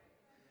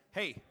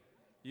Hey,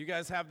 you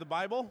guys have the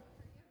Bible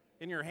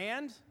in your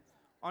hand,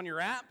 on your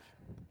app?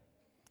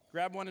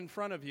 Grab one in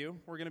front of you.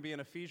 We're going to be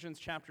in Ephesians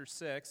chapter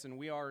 6, and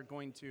we are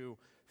going to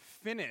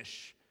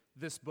finish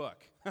this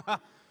book.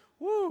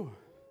 Woo!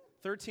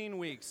 13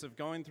 weeks of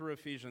going through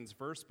Ephesians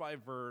verse by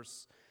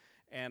verse,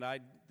 and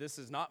this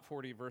is not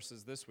 40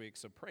 verses this week,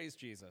 so praise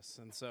Jesus.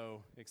 And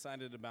so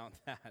excited about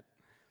that.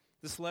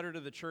 This letter to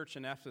the church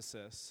in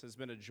Ephesus has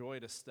been a joy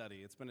to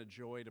study. It's been a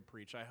joy to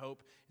preach. I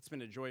hope it's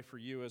been a joy for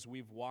you as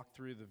we've walked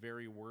through the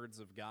very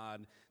words of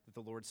God that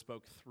the Lord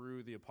spoke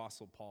through the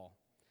Apostle Paul.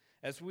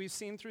 As we've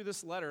seen through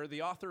this letter,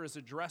 the author is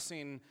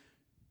addressing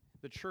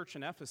the church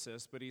in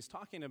Ephesus, but he's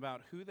talking about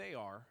who they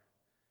are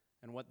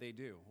and what they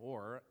do.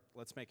 Or,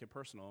 let's make it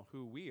personal,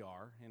 who we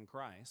are in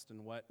Christ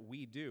and what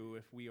we do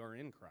if we are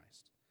in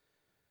Christ.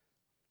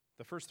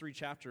 The first 3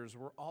 chapters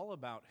were all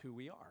about who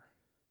we are.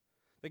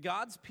 That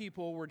God's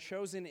people were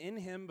chosen in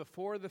him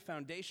before the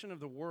foundation of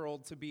the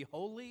world to be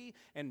holy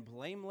and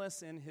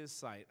blameless in his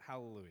sight.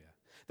 Hallelujah.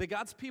 That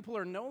God's people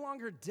are no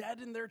longer dead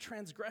in their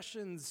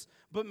transgressions,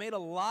 but made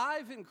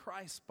alive in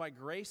Christ by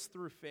grace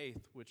through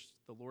faith, which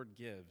the Lord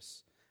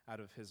gives out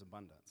of his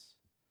abundance.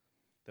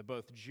 That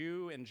both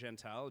Jew and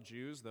Gentile,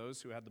 Jews,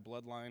 those who had the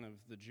bloodline of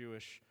the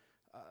Jewish,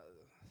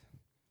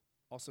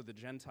 also the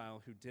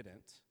Gentile who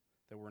didn't,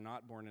 that were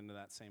not born into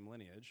that same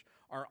lineage,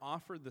 are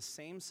offered the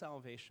same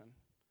salvation.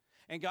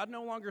 And God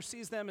no longer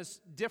sees them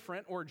as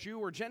different or Jew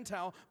or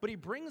Gentile, but he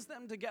brings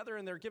them together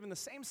and they're given the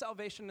same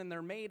salvation and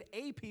they're made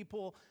a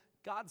people,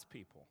 God's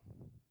people.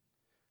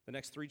 The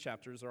next 3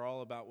 chapters are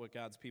all about what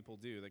God's people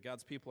do, that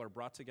God's people are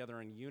brought together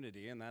in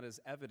unity, and that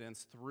is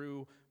evidenced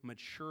through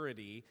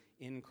maturity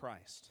in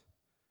Christ.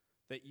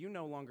 That you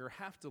no longer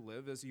have to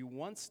live as you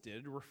once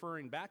did,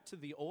 referring back to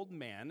the old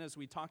man, as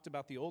we talked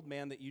about the old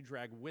man that you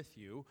drag with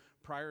you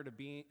prior to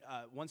being,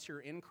 once you're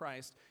in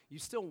Christ, you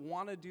still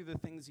want to do the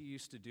things you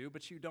used to do,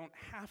 but you don't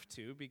have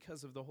to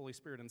because of the Holy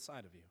Spirit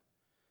inside of you.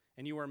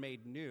 And you are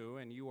made new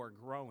and you are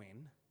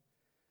growing.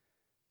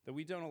 That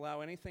we don't allow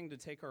anything to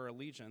take our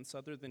allegiance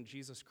other than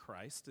Jesus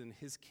Christ and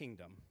his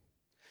kingdom.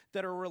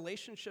 That our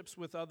relationships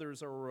with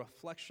others are a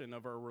reflection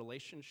of our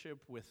relationship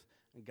with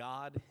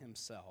God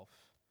himself.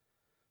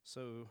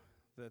 So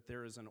that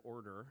there is an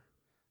order,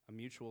 a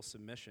mutual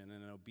submission,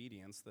 and an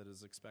obedience that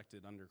is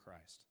expected under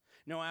Christ.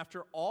 Now,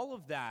 after all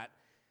of that,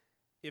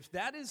 if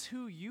that is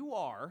who you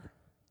are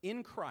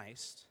in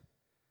Christ,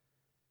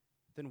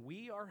 then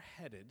we are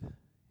headed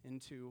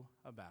into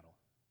a battle.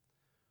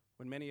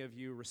 When many of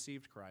you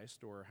received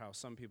Christ, or how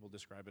some people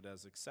describe it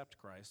as accept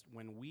Christ,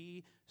 when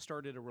we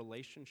started a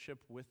relationship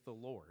with the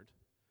Lord,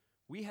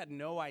 we had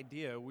no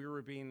idea we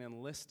were being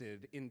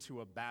enlisted into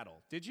a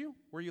battle. Did you?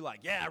 Were you like,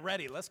 yeah,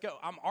 ready, let's go,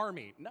 I'm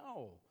army?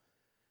 No.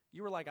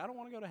 You were like, I don't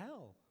want to go to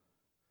hell.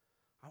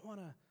 I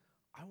want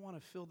to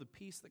feel the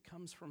peace that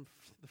comes from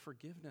the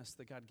forgiveness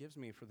that God gives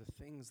me for the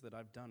things that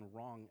I've done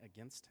wrong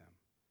against him.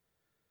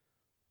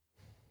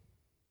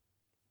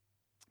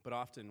 But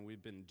often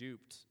we've been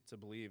duped to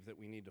believe that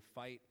we need to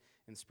fight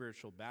in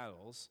spiritual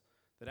battles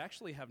that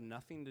actually have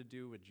nothing to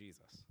do with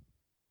Jesus.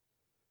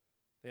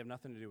 They have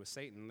nothing to do with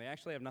Satan. They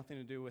actually have nothing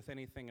to do with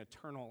anything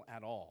eternal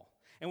at all.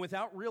 And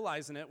without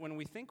realizing it, when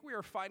we think we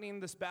are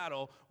fighting this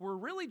battle, we're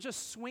really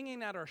just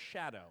swinging at our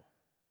shadow.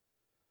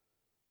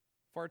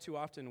 Far too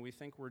often we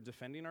think we're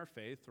defending our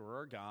faith or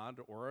our God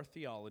or our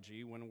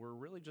theology when we're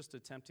really just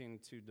attempting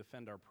to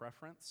defend our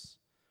preference,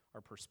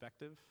 our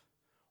perspective,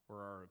 or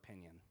our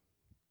opinion.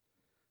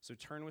 So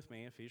turn with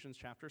me, Ephesians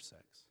chapter 6.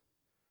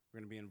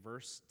 We're going to be in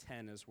verse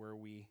 10 is where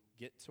we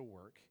get to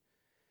work.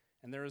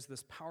 And there is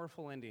this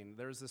powerful ending.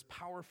 There's this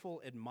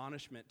powerful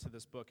admonishment to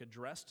this book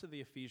addressed to the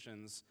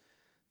Ephesians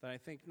that I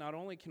think not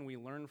only can we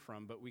learn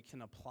from, but we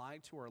can apply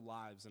to our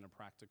lives in a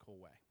practical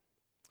way.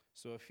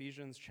 So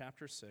Ephesians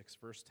chapter 6,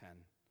 verse 10.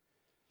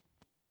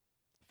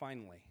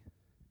 Finally,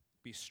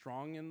 be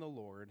strong in the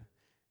Lord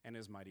and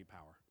his mighty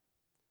power.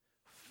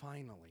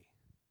 Finally.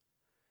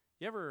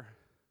 You ever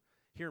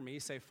hear me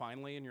say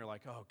finally and you're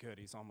like, oh good,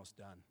 he's almost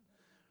done.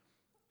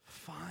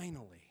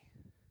 Finally.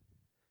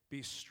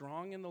 Be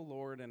strong in the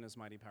Lord and his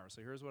mighty power.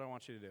 So here's what I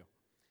want you to do.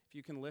 If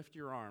you can lift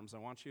your arms, I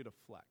want you to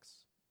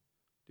flex.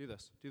 Do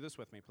this. Do this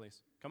with me,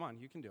 please. Come on,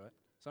 you can do it.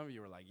 Some of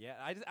you were like, yeah,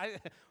 I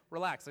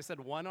relax. I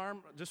said one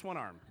arm, just one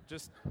arm.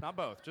 Just, not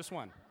both, just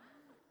one.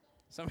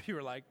 Some of you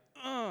were like,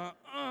 Now,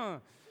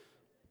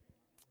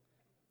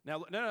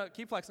 no,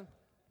 keep flexing.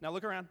 Now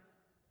look around.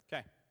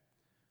 Okay.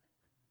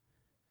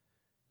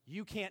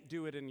 You can't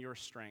do it in your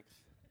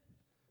strength.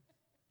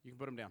 You can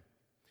put them down.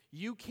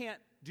 You can't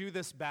do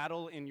this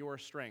battle in your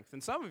strength.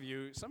 And some of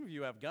you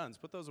have guns.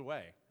 Put those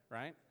away,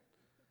 right?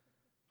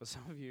 But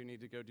some of you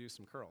need to go do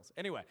some curls.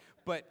 Anyway,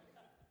 but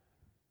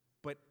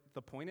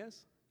the point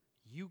is,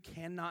 you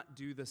cannot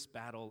do this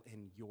battle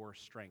in your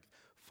strength.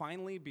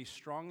 Finally, be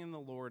strong in the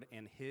Lord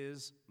and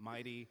his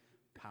mighty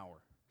power.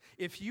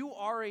 If you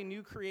are a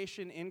new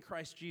creation in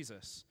Christ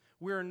Jesus,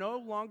 we are no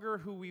longer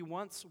who we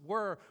once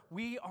were.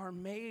 We are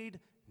made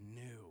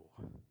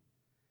new.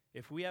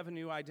 If we have a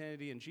new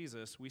identity in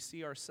Jesus, we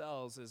see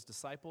ourselves as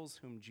disciples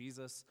whom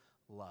Jesus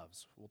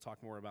loves. We'll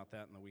talk more about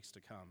that in the weeks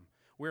to come.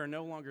 We are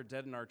no longer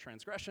dead in our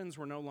transgressions.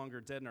 We're no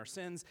longer dead in our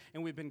sins.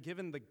 And we've been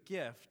given the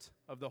gift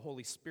of the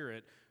Holy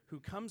Spirit, who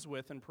comes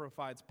with and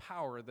provides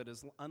power that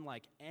is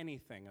unlike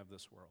anything of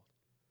this world.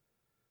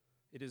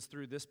 It is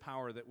through this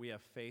power that we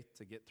have faith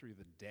to get through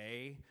the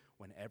day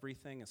when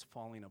everything is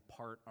falling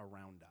apart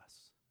around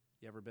us.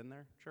 You ever been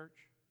there,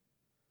 church?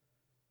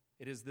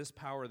 It is this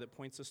power that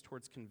points us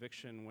towards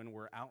conviction when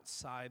we're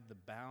outside the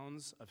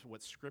bounds of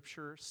what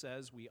Scripture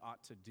says we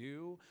ought to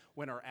do,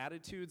 when our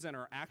attitudes and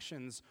our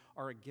actions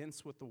are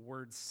against what the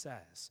Word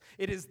says.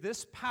 It is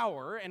this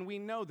power, and we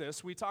know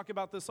this, we talk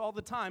about this all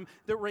the time,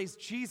 that raised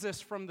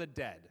Jesus from the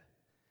dead.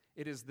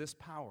 It is this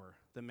power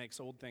that makes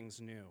old things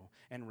new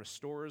and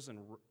restores and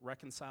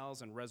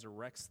reconciles and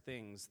resurrects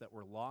things that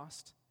were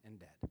lost and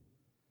dead.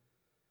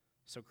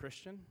 So,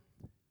 Christian,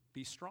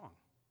 be strong,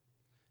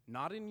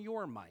 not in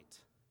your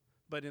might,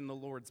 but in the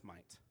Lord's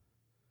might.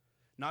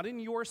 Not in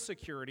your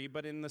security,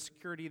 but in the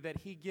security that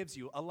He gives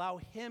you. Allow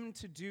Him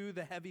to do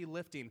the heavy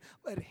lifting.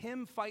 Let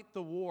Him fight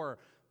the war.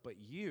 But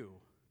you,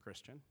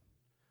 Christian,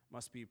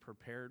 must be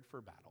prepared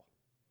for battle.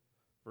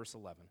 Verse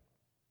 11.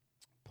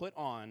 Put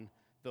on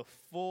the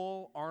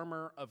full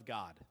armor of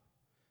God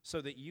so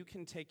that you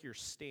can take your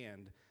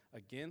stand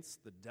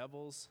against the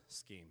devil's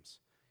schemes.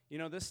 You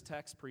know, this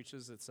text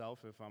preaches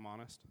itself, if I'm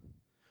honest.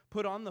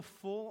 Put on the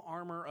full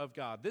armor of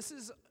God. This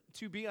is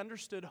to be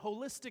understood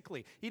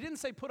holistically. He didn't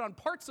say put on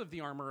parts of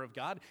the armor of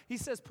God. He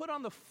says put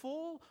on the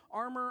full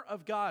armor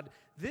of God.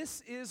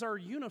 This is our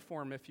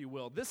uniform, if you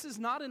will. This is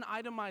not an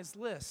itemized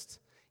list,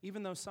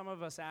 even though some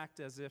of us act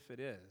as if it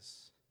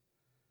is.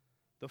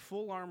 The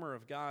full armor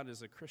of God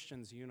is a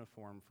Christian's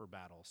uniform for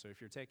battle. So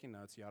if you're taking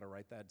notes, you ought to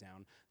write that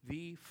down.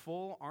 The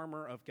full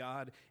armor of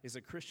God is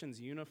a Christian's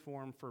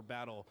uniform for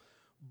battle.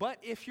 But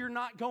if you're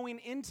not going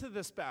into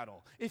this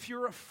battle, if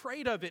you're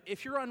afraid of it,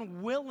 if you're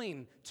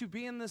unwilling to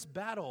be in this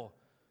battle,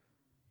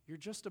 you're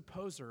just a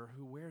poser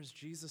who wears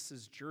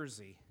Jesus'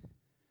 jersey,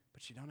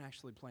 but you don't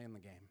actually play in the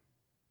game.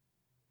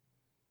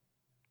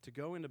 To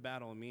go into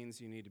battle means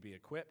you need to be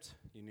equipped,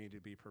 you need to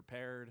be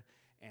prepared,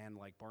 and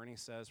like Barney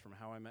says from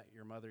How I Met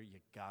Your Mother, you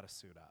gotta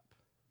suit up.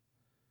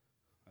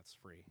 That's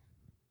free.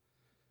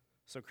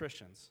 So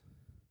Christians,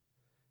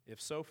 if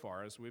so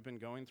far, as we've been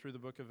going through the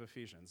book of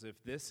Ephesians,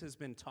 if this has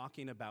been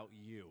talking about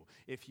you,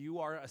 if you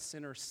are a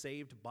sinner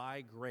saved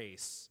by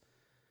grace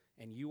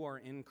and you are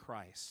in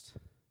Christ,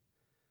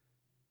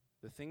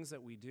 the things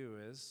that we do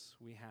is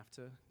we have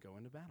to go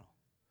into battle.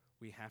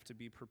 We have to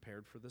be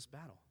prepared for this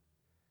battle.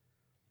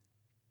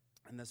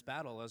 And this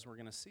battle, as we're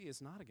going to see,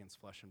 is not against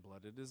flesh and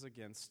blood. It is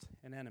against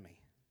an enemy.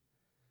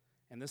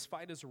 And this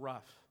fight is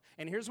rough.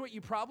 And here's what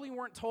you probably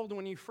weren't told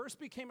when you first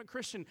became a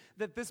Christian,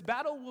 that this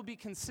battle will be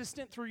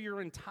consistent through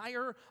your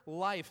entire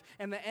life.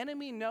 And the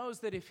enemy knows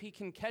that if he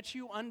can catch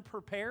you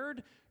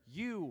unprepared,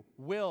 you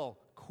will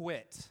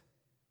quit.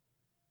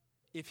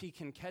 If he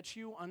can catch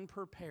you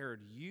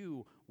unprepared,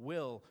 you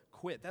will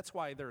quit. That's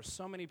why there are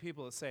so many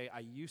people that say,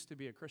 I used to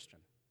be a Christian.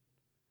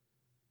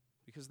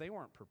 Because they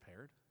weren't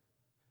prepared.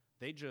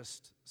 They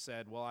just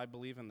said, well, I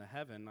believe in the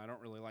heaven. I don't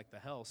really like the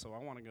hell, so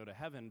I want to go to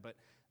heaven. But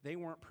they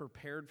weren't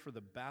prepared for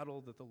the battle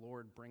that the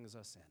Lord brings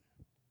us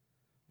in.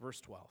 Verse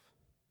 12.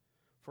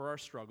 For our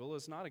struggle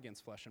is not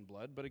against flesh and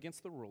blood, but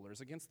against the rulers,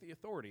 against the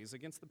authorities,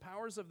 against the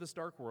powers of this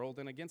dark world,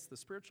 and against the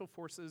spiritual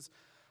forces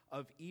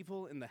of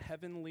evil in the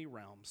heavenly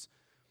realms.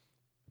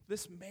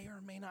 This may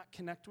or may not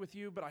connect with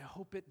you, but I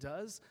hope it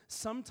does.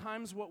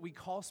 Sometimes what we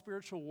call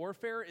spiritual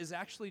warfare is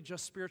actually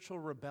just spiritual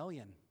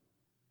rebellion.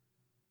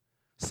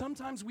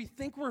 Sometimes we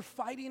think we're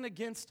fighting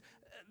against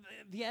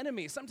the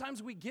enemy.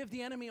 Sometimes we give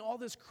the enemy all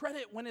this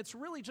credit when it's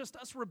really just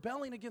us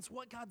rebelling against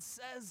what God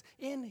says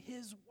in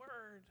His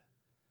Word.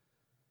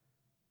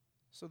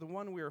 So the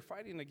one we are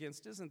fighting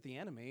against isn't the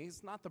enemy.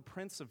 He's not the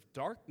prince of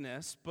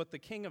darkness, but the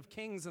King of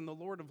Kings and the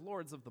Lord of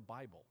Lords of the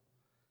Bible.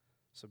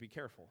 So be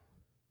careful.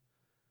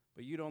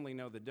 But you'd only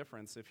know the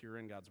difference if you're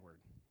in God's Word,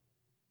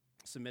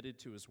 submitted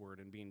to His Word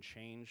and being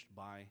changed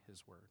by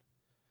His Word.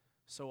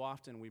 So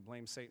often we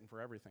blame Satan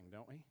for everything,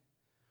 don't we?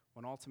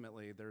 When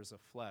ultimately there's a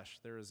flesh,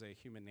 there is a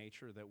human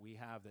nature that we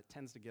have that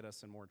tends to get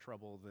us in more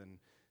trouble than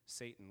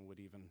Satan would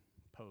even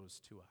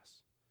pose to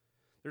us.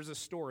 There's a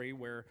story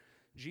where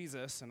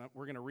Jesus, and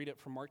we're going to read it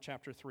from Mark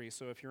chapter 3,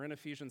 so if you're in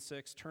Ephesians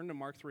 6, turn to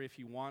Mark 3 if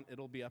you want.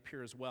 It'll be up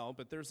here as well.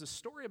 But there's a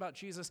story about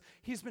Jesus.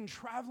 He's been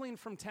traveling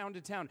from town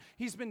to town.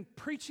 He's been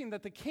preaching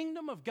that the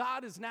kingdom of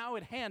God is now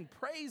at hand.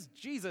 Praise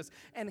Jesus.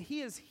 And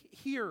He is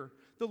here.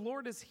 The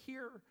Lord is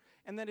here.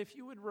 And that if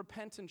you would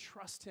repent and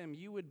trust Him,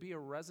 you would be a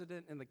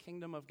resident in the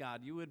kingdom of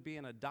God. You would be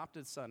an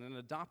adopted son, an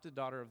adopted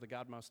daughter of the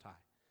God Most High.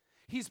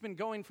 He's been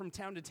going from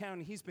town to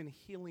town. He's been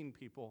healing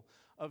people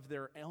of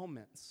their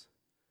ailments.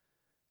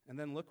 And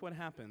then look what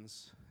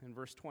happens in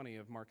verse 20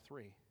 of Mark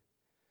 3.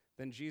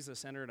 Then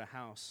Jesus entered a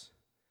house,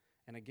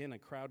 and again a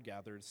crowd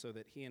gathered so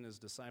that He and His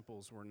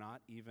disciples were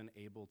not even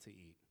able to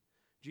eat.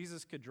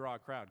 Jesus could draw a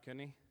crowd, couldn't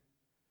He?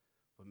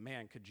 But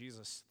man, could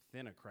Jesus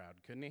thin a crowd,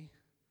 couldn't He?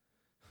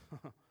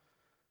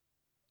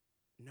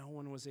 No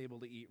one was able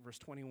to eat. Verse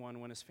 21,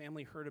 when his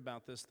family heard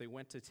about this, they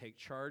went to take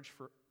charge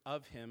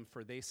of him,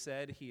 for they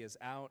said he is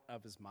out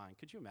of his mind.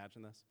 Could you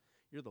imagine this?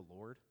 You're the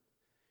Lord.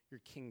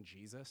 You're King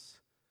Jesus.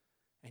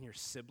 And your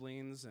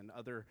siblings and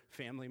other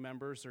family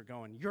members are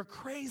going, you're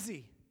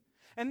crazy.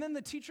 And then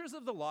the teachers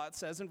of the law, it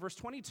says in verse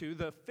 22,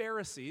 the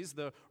Pharisees,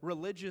 the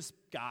religious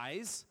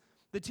guys,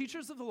 the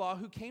teachers of the law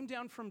who came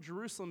down from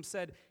Jerusalem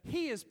said,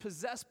 he is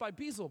possessed by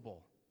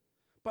Beelzebul.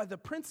 By the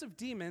prince of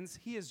demons,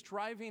 he is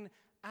driving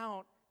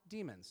out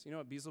demons. You know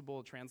what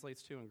Beelzebul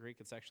translates to in Greek?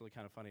 It's actually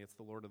kind of funny. It's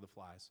the Lord of the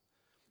Flies.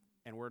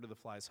 And where do the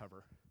flies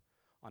hover?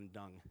 On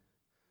dung.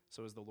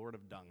 So is the Lord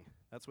of dung.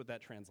 That's what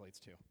that translates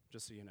to,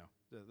 just so you know.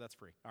 That's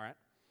free, all right?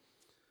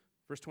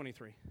 Verse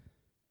 23.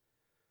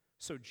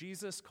 So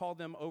Jesus called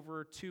them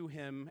over to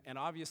him and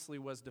obviously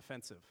was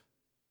defensive.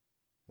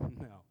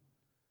 No.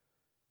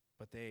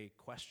 But they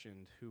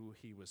questioned who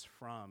he was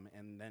from,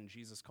 and then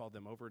Jesus called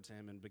them over to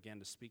him and began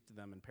to speak to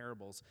them in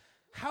parables.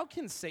 How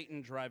can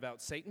Satan drive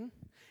out Satan?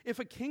 If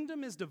a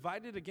kingdom is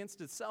divided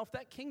against itself,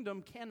 that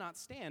kingdom cannot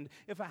stand.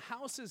 If a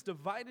house is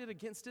divided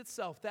against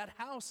itself, that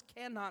house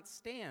cannot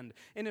stand.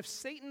 And if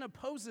Satan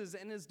opposes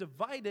and is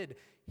divided,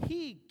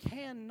 he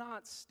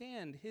cannot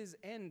stand. His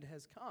end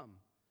has come.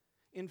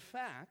 In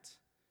fact,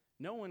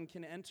 no one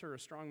can enter a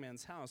strong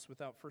man's house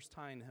without first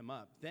tying him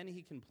up. Then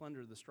he can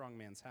plunder the strong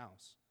man's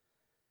house.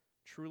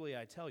 Truly,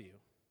 I tell you,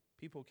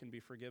 people can be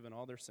forgiven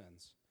all their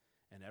sins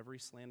and every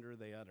slander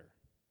they utter.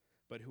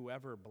 But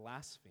whoever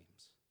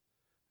blasphemes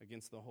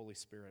against the Holy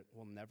Spirit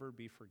will never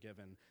be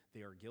forgiven.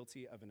 They are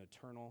guilty of an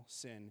eternal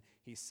sin.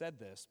 He said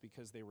this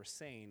because they were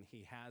saying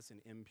he has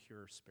an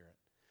impure spirit.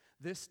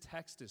 This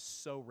text is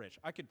so rich.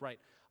 I could write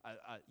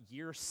a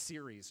year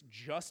series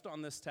just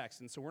on this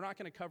text, and so we're not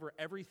going to cover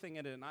everything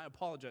in it, and I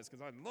apologize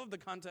because I love the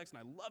context and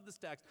I love this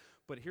text,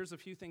 but here's a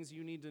few things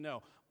you need to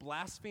know.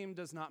 Blaspheme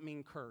does not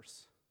mean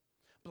curse.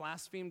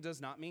 Blaspheme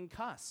does not mean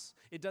cuss.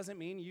 It doesn't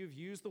mean you've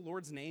used the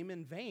Lord's name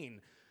in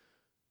vain.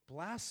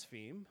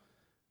 Blaspheme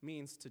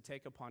means to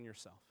take upon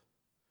yourself,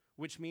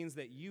 which means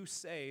that you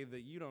say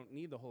that you don't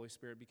need the Holy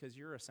Spirit because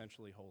you're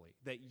essentially holy,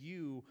 that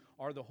you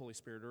are the Holy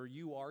Spirit or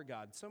you are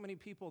God. So many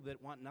people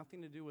that want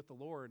nothing to do with the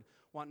Lord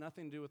want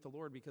nothing to do with the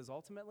Lord because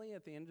ultimately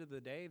at the end of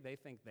the day, they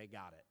think they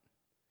got it.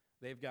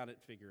 They've got it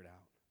figured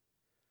out.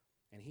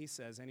 And he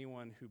says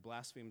anyone who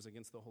blasphemes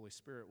against the Holy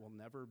Spirit will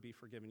never be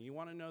forgiven. You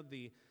want to know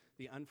the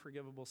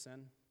unforgivable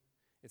sin?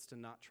 It's to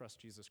not trust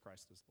Jesus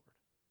Christ as Lord.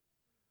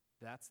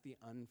 That's the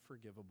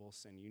unforgivable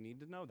sin. You need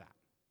to know that.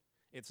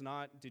 It's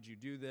not, did you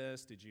do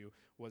this? Did you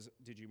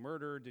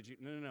murder?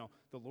 No.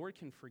 The Lord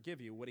can forgive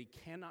you. What he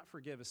cannot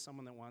forgive is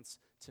someone that wants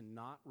to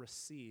not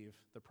receive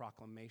the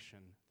proclamation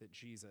that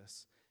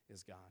Jesus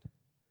is God.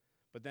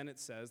 But then it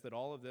says that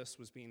all of this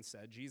was being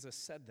said. Jesus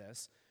said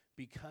this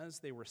because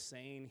they were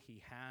saying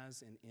he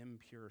has an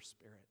impure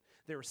spirit.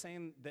 They were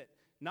saying that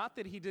not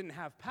that he didn't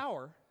have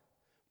power,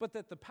 but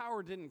that the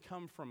power didn't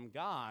come from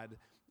God,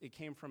 it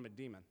came from a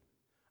demon.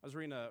 I was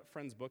reading a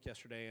friend's book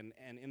yesterday,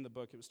 and in the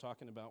book it was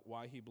talking about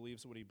why he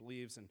believes what he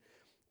believes, and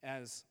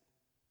as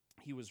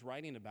he was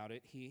writing about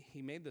it,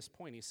 he made this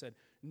point. He said,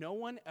 no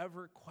one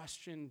ever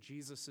questioned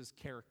Jesus'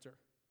 character.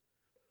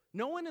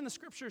 No one in the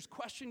scriptures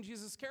questioned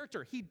Jesus'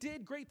 character. He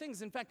did great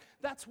things. In fact,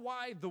 that's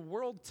why the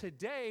world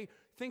today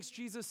thinks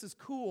Jesus is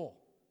cool.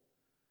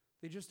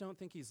 They just don't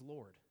think he's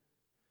Lord.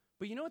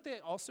 But you know what they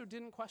also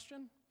didn't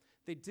question?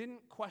 They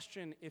didn't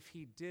question if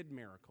he did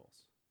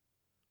miracles.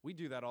 We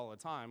do that all the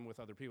time with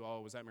other people.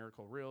 Oh, was that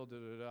miracle real?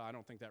 I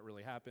don't think that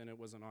really happened. It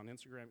wasn't on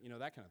Instagram. You know,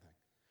 that kind of thing.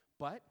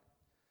 But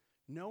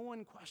no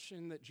one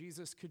questioned that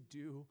Jesus could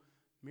do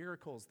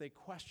miracles. They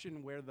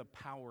questioned where the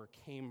power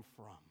came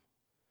from.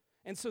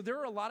 And so there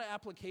are a lot of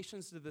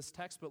applications to this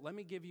text, but let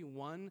me give you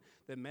one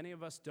that many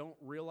of us don't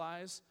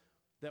realize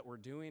that we're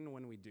doing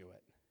when we do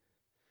it.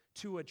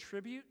 To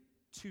attribute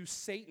to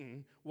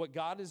Satan what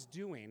God is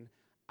doing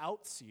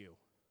outs you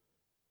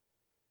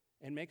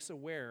and makes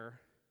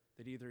aware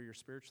that either you're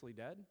spiritually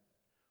dead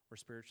or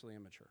spiritually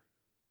immature.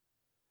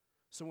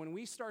 So when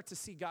we start to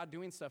see God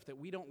doing stuff that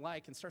we don't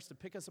like and starts to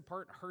pick us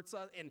apart, hurts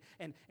us,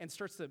 and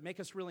starts to make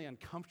us really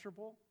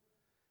uncomfortable,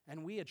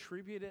 and we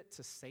attribute it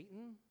to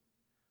Satan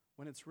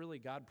when it's really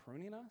God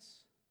pruning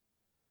us,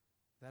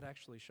 that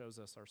actually shows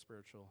us our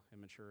spiritual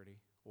immaturity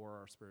or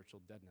our spiritual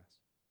deadness.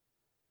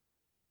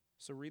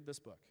 So read this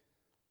book.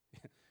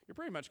 You're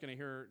pretty much going to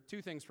hear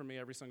two things from me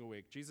every single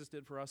week. Jesus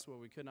did for us what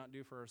we could not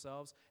do for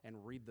ourselves,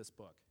 and read this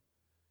book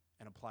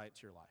and apply it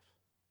to your life.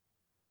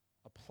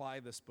 Apply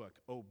this book.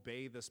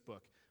 Obey this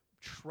book.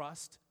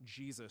 Trust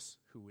Jesus,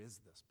 who is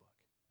this book.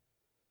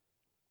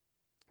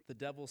 The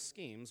devil's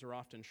schemes are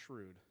often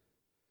shrewd,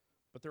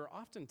 but they're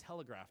often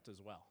telegraphed as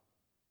well.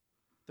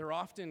 They're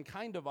often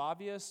kind of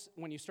obvious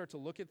when you start to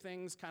look at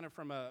things kind of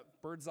from a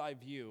bird's eye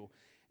view.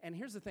 And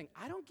here's the thing,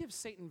 I don't give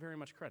Satan very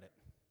much credit.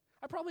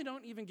 I probably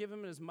don't even give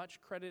him as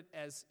much credit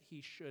as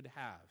he should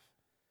have.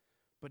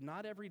 But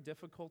not every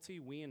difficulty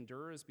we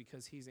endure is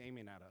because he's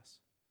aiming at us.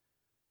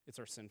 It's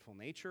our sinful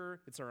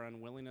nature, it's our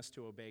unwillingness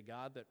to obey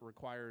God that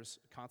requires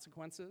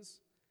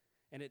consequences,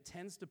 and it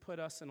tends to put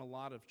us in a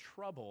lot of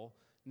trouble,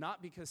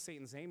 not because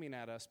Satan's aiming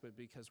at us, but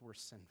because we're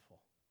sinful.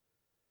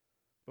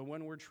 But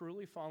when we're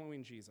truly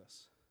following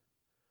Jesus,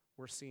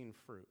 we're seeing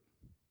fruit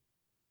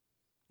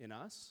in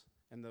us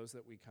and those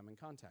that we come in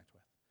contact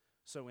with.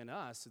 So in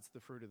us, it's the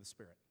fruit of the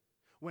Spirit.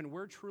 When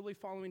we're truly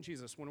following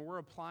Jesus, when we're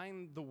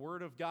applying the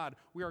Word of God,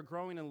 we are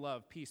growing in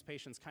love, peace,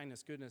 patience,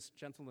 kindness, goodness,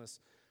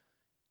 gentleness.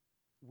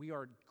 We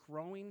are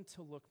growing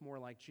to look more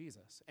like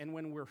Jesus. And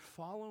when we're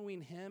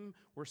following him,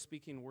 we're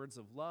speaking words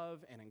of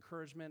love and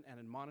encouragement and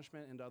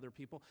admonishment into other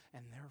people,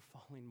 and they're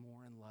falling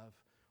more in love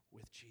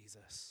with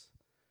Jesus.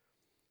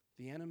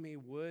 The enemy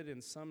would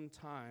and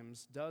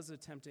sometimes does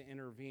attempt to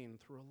intervene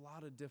through a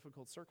lot of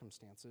difficult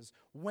circumstances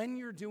when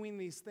you're doing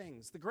these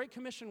things. The Great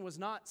Commission was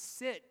not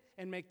sit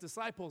and make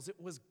disciples,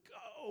 it was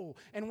go.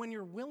 And when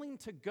you're willing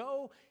to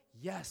go,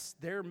 yes,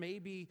 there may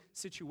be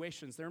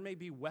situations, there may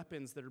be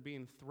weapons that are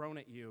being thrown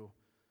at you,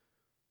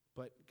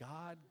 but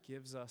God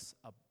gives us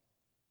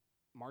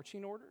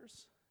marching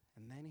orders,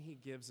 and then he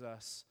gives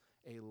us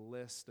a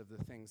list of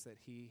the things that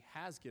he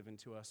has given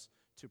to us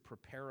to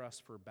prepare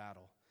us for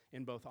battle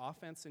in both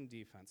offense and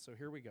defense. So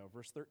here we go,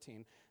 verse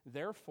 13.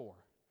 Therefore,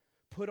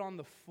 put on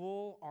the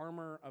full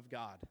armor of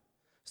God,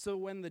 so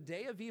when the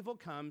day of evil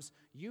comes,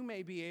 you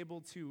may be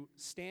able to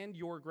stand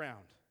your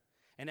ground,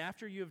 and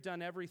after you have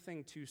done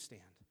everything, to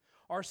stand.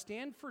 Our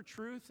stand for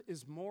truth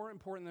is more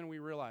important than we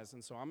realize,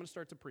 and so I'm going to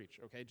start to preach,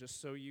 okay, just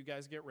so you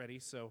guys get ready.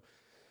 So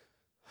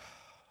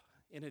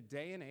in a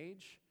day and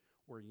age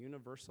where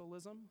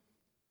universalism,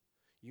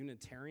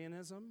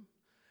 Unitarianism,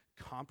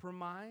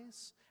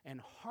 compromise,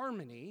 and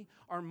harmony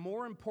are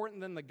more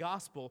important than the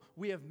gospel,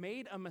 we have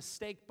made a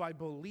mistake by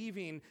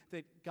believing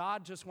that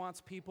God just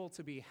wants people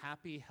to be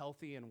happy,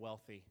 healthy, and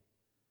wealthy.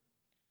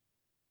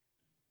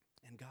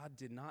 And God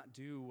did not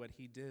do what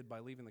he did by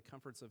leaving the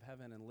comforts of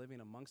heaven and living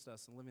amongst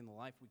us and living the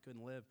life we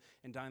couldn't live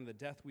and dying the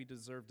death we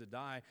deserve to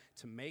die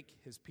to make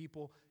his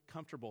people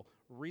comfortable.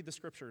 Read the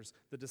scriptures.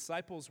 The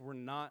disciples were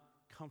not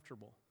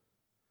comfortable.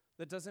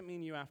 That doesn't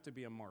mean you have to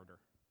be a martyr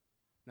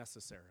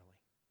necessarily,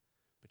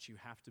 but you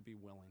have to be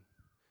willing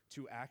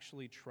to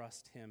actually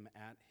trust him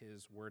at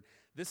his word.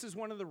 This is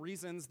one of the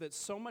reasons that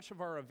so much of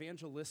our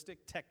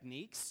evangelistic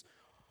techniques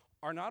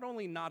are not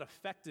only not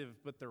effective,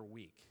 but they're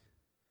weak.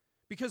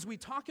 Because we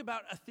talk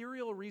about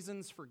ethereal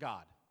reasons for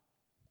God.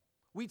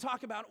 We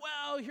talk about,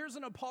 well, here's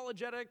an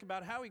apologetic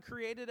about how he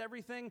created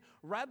everything,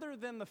 rather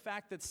than the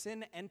fact that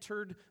sin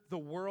entered the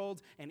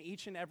world and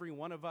each and every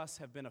one of us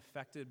have been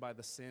affected by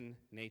the sin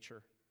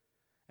nature.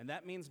 And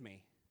that means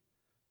me,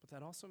 but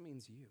that also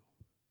means you.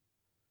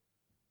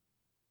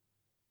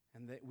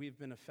 And that we've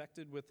been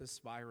affected with this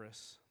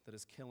virus that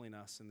is killing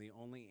us, and the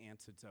only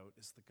antidote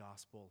is the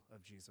gospel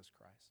of Jesus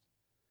Christ.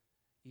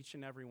 Each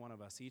and every one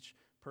of us, each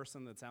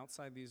person that's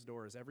outside these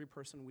doors, every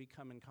person we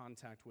come in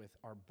contact with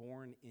are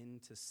born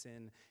into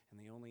sin, and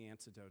the only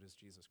antidote is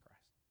Jesus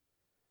Christ.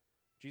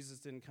 Jesus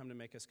didn't come to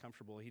make us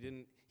comfortable.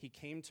 He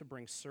came to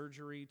bring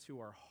surgery to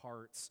our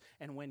hearts.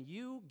 And when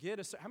you get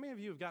how many of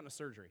you have gotten a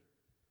surgery?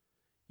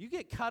 You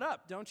get cut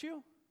up, don't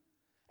you?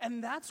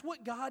 And that's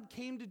what God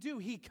came to do.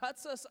 He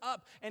cuts us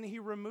up, and he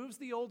removes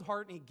the old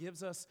heart, and he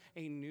gives us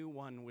a new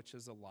one, which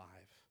is alive.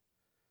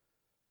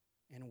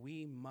 And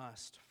we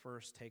must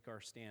first take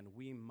our stand.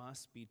 We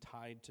must be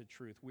tied to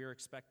truth. We are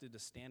expected to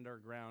stand our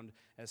ground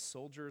as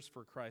soldiers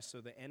for Christ, so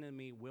the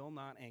enemy will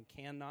not and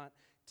cannot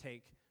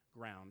take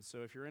ground.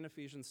 So if you're in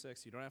Ephesians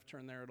 6, you don't have to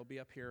turn there. It'll be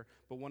up here.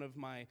 But one of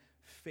my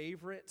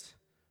favorite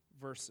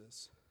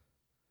verses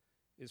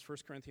is 1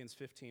 Corinthians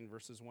 15,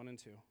 verses 1 and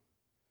 2.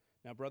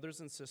 Now, brothers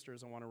and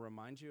sisters, I want to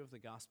remind you of the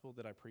gospel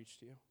that I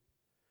preached to you,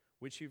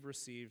 which you've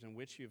received and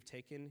which you have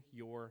taken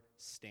your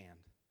stand.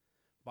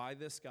 By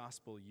this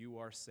gospel you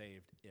are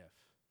saved if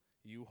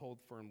you hold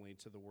firmly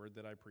to the word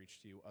that I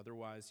preached to you.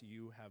 Otherwise,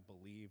 you have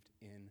believed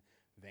in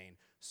vain.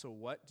 So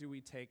what do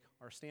we take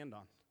our stand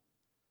on?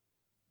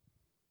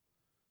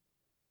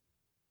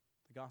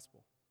 The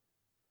gospel.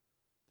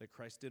 That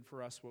Christ did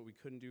for us what we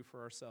couldn't do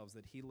for ourselves,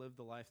 that he lived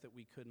the life that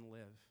we couldn't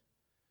live.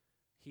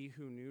 He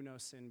who knew no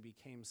sin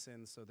became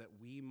sin so that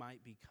we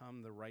might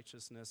become the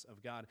righteousness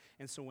of God.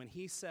 And so when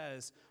he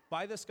says,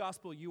 by this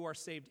gospel you are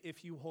saved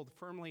if you hold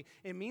firmly,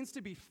 it means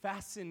to be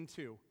fastened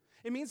to.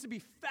 It means to be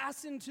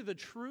fastened to the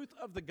truth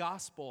of the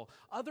gospel.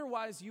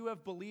 Otherwise, you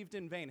have believed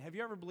in vain. Have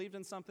you ever believed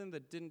in something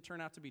that didn't turn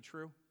out to be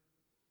true?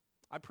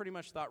 I pretty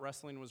much thought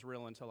wrestling was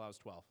real until I was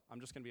 12. I'm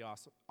just going to be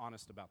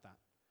honest about that.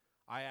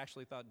 I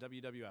actually thought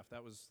WWF,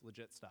 that was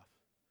legit stuff.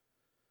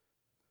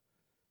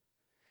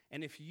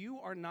 And if you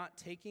are not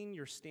taking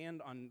your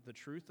stand on the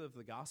truth of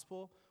the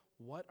gospel,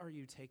 what are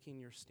you taking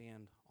your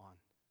stand on?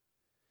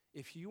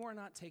 If you are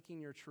not taking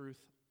your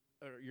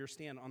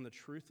stand on the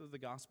truth of the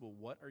gospel,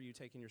 what are you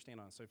taking your stand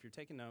on? So if you're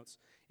taking notes,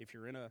 if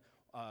you're in a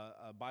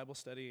Bible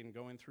study and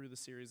going through the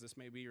series, this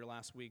may be your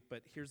last week,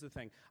 but here's the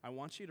thing. I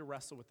want you to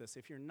wrestle with this.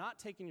 If you're not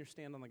taking your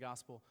stand on the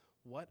gospel,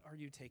 what are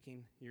you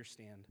taking your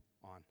stand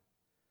on?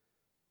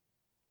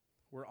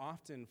 We're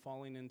often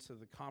falling into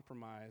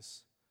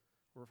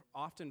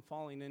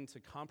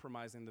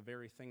compromising the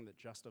very thing that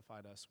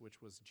justified us,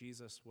 which was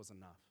Jesus was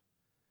enough.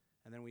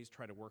 and then we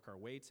try to work our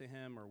way to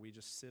him, or we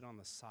just sit on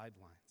the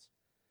sidelines.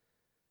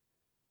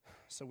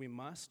 So we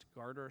must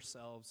guard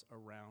ourselves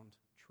around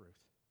truth.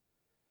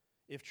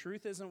 If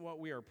truth isn't what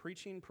we are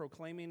preaching,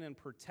 proclaiming, and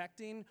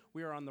protecting,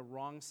 we are on the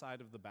wrong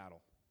side of the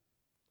battle.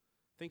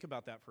 Think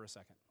about that for a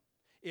second.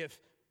 If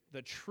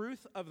the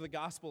truth of the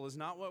gospel is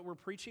not what we're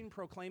preaching,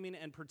 proclaiming,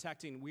 and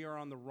protecting, we are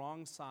on the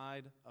wrong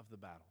side of the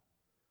battle.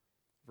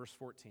 Verse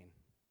 14.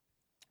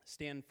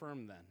 Stand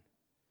firm then,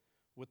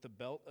 with the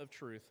belt of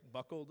truth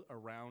buckled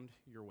around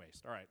your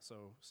waist. All right,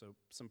 so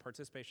some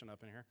participation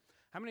up in here.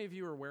 How many of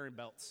you are wearing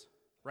belts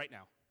right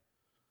now?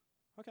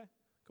 Okay,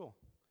 cool.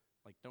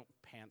 Like, don't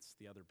pants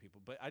the other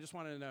people, but I just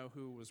wanted to know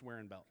who was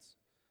wearing belts.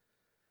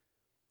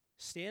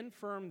 Stand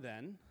firm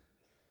then,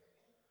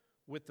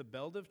 with the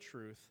belt of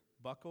truth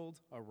buckled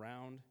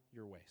around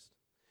your waist.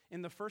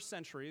 In the first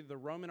century, the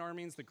Roman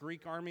armies, the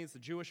Greek armies, the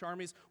Jewish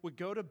armies would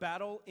go to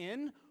battle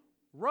in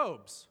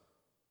robes.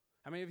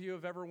 How many of you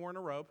have ever worn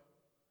a robe?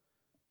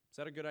 Is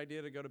that a good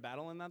idea to go to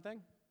battle in that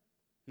thing?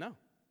 No.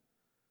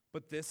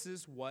 But this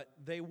is what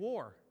they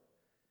wore.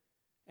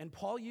 And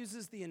Paul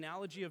uses the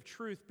analogy of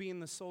truth being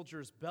the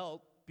soldier's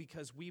belt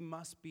because we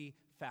must be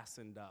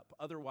fastened up.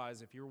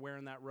 Otherwise, if you're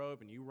wearing that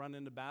robe and you run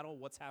into battle,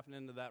 what's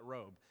happening to that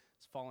robe?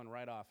 It's falling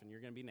right off and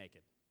you're going to be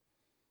naked.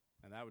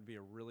 And that would be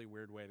a really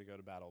weird way to go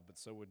to battle, but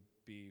so would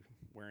be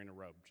wearing a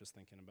robe, just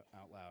thinking about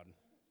out loud.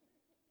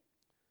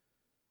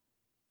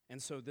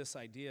 And so this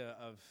idea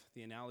of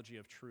the analogy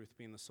of truth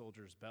being the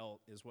soldier's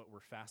belt is what we're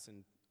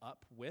fastened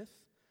up with.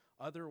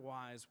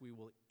 Otherwise, we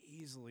will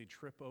easily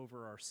trip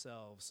over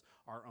ourselves,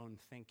 our own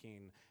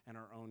thinking, and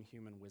our own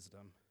human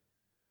wisdom.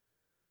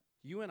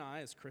 You and I,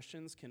 as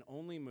Christians, can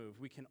only move.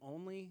 We can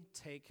only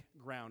take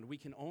ground. We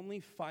can only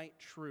fight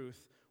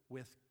truth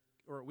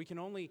we can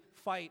only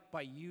fight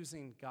by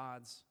using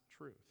God's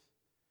truth.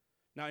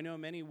 Now, I know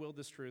many wield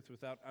this truth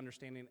without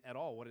understanding at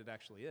all what it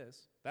actually is.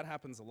 That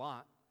happens a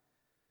lot.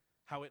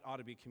 How it ought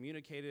to be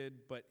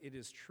communicated, but it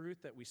is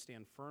truth that we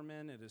stand firm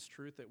in. It is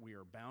truth that we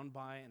are bound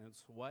by, and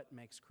it's what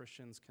makes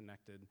Christians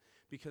connected.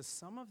 Because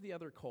some of the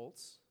other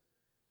cults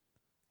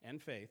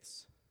and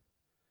faiths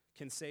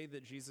can say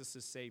that Jesus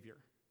is Savior,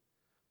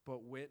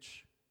 but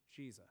which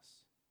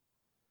Jesus?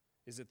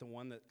 Is it the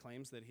one that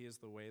claims that he is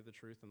the way, the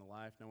truth, and the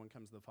life? No one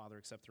comes to the Father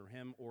except through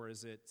him, or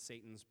is it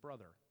Satan's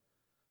brother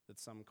that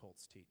some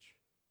cults teach?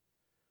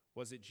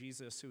 Was it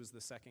Jesus who is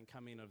the second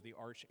coming of the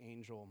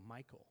archangel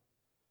Michael?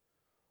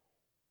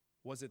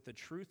 Was it the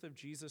truth of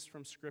Jesus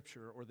from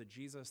Scripture or the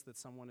Jesus that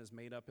someone has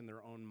made up in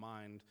their own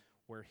mind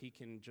where he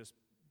can just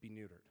be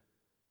neutered?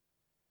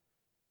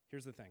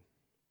 Here's the thing.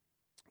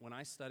 When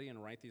I study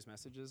and write these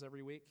messages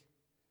every week,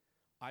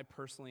 I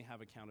personally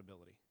have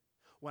accountability.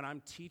 When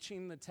I'm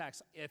teaching the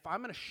text, if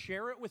I'm going to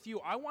share it with you,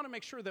 I want to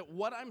make sure that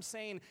what I'm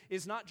saying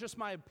is not just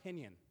my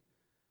opinion.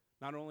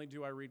 Not only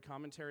do I read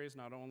commentaries,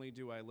 not only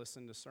do I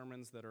listen to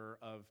sermons that are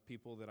of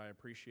people that I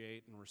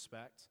appreciate and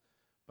respect,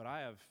 but I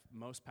have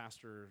most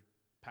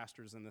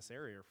pastors in this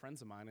area are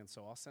friends of mine, and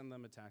so I'll send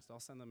them a text, I'll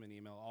send them an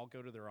email, I'll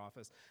go to their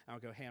office, and I'll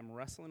go, hey, I'm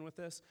wrestling with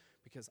this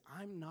because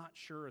I'm not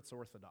sure it's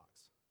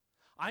orthodox.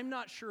 I'm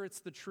not sure it's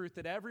the truth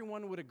that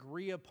everyone would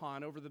agree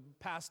upon over the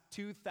past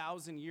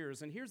 2,000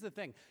 years. And here's the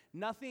thing,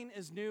 nothing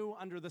is new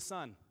under the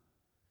sun.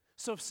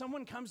 So if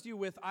someone comes to you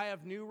with, I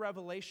have new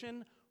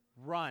revelation,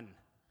 run.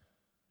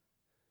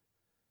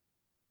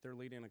 They're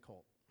leading a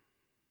cult.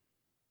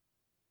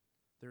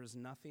 There is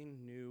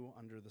nothing new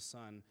under the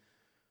sun.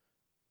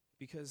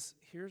 Because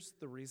here's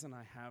the reason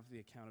I have the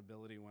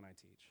accountability when I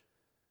teach.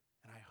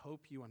 And I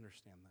hope you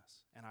understand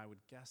this. And I would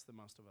guess that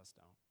most of us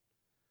don't.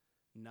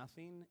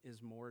 Nothing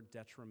is more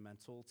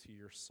detrimental to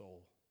your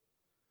soul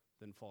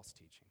than false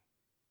teaching.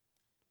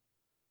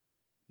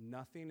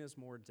 Nothing is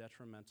more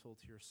detrimental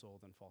to your soul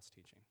than false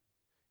teaching.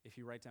 If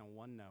you write down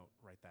one note,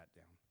 write that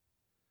down.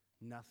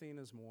 Nothing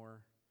is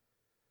more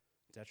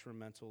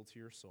detrimental to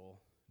your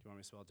soul. Do you want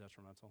me to spell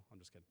detrimental? I'm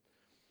just kidding.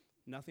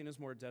 Nothing is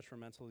more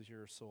detrimental to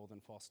your soul than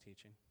false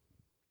teaching.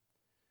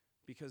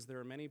 Because there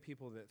are many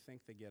people that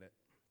think they get it.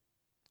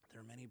 There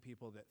are many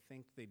people that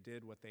think they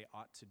did what they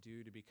ought to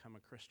do to become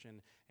a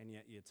Christian, and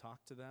yet you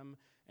talk to them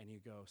and you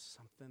go,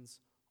 something's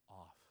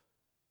off.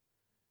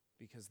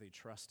 Because they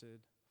trusted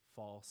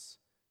false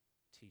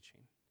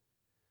teaching.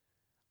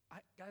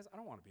 Guys, I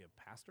don't want to be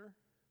a pastor.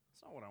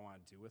 That's not what I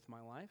want to do with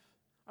my life.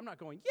 I'm not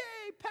going,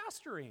 yay,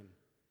 pastoring.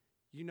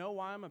 You know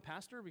why I'm a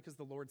pastor? Because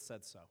the Lord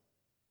said so.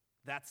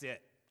 That's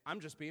it.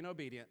 I'm just being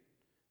obedient,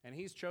 and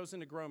he's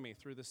chosen to grow me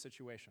through this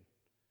situation.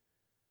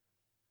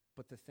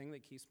 But the thing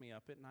that keeps me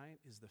up at night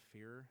is the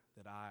fear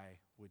that I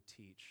would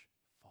teach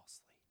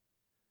falsely,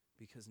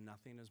 because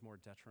nothing is more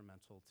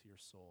detrimental to your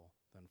soul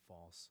than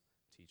false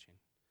teaching.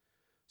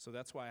 So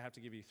that's why I have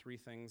to give you 3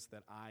 things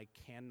that I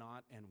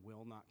cannot and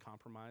will not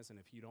compromise, and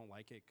if you don't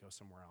like it, go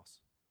somewhere else.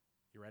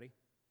 You ready?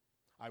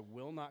 I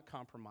will not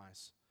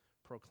compromise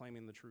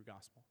proclaiming the true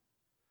gospel.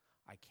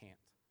 I can't.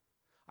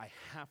 I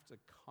have to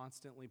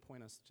constantly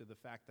point us to the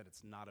fact that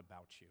it's not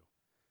about you.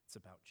 It's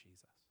about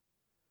Jesus.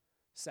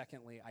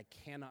 Secondly, I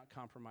cannot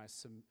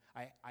compromise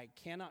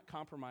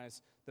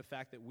the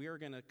fact that we are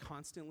going to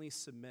constantly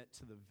submit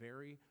to the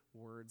very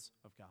words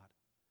of God.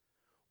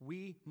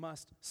 We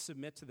must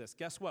submit to this.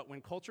 Guess what?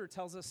 When culture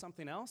tells us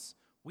something else,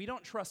 we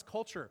don't trust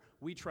culture,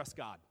 we trust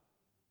God.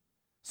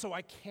 So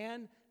I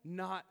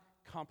cannot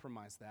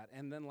compromise that.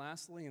 And then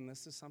lastly, and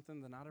this is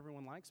something that not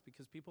everyone likes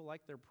because people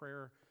like their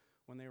prayer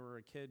when they were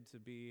a kid to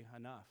be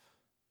enough,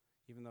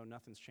 even though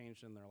nothing's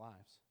changed in their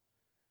lives.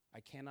 I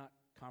cannot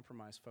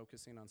compromise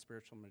focusing on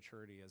spiritual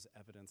maturity as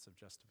evidence of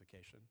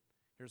justification.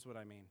 Here's what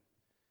I mean.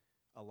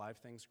 Alive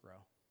things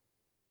grow.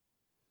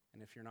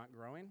 And if you're not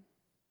growing,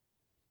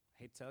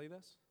 I hate to tell you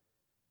this,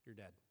 you're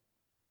dead.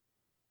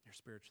 You're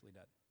spiritually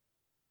dead.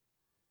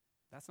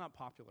 That's not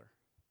popular.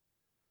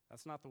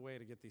 That's not the way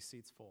to get these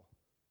seats full.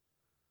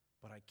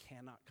 But I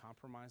cannot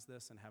compromise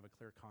this and have a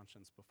clear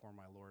conscience before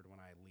my Lord when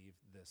I leave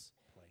this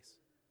place.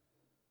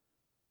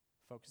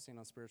 Focusing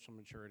on spiritual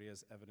maturity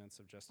as evidence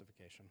of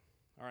justification.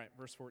 All right,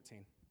 verse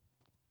 14.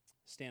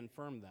 Stand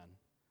firm then,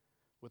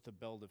 with the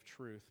belt of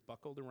truth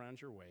buckled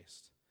around your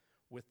waist,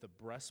 with the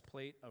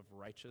breastplate of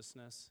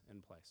righteousness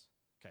in place.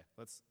 Okay,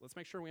 let's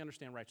make sure we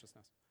understand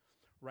righteousness.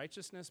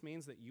 Righteousness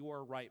means that you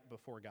are right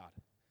before God.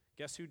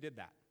 Guess who did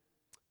that?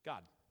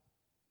 God,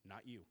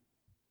 not you.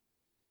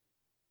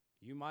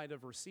 You might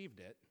have received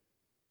it,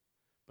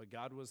 but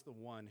God was the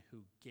one who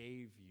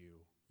gave you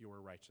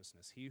your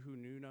righteousness. He who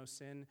knew no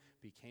sin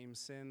became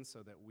sin so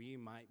that we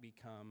might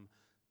become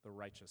the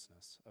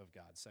righteousness of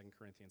God. 2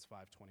 Corinthians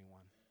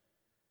 5:21.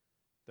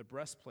 The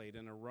breastplate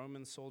in a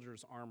Roman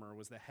soldier's armor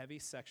was the heavy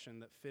section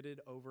that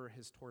fitted over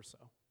his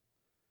torso.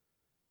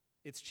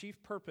 Its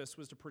chief purpose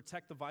was to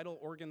protect the vital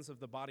organs of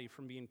the body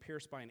from being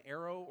pierced by an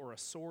arrow or a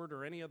sword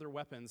or any other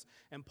weapons.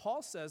 And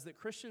Paul says that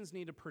Christians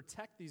need to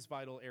protect these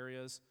vital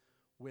areas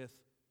with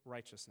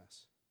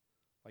righteousness,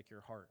 like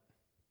your heart.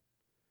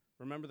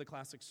 Remember the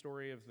classic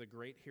story of the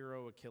great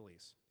hero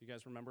Achilles? You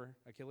guys remember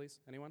Achilles?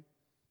 Anyone?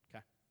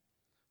 Okay.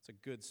 It's a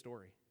good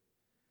story.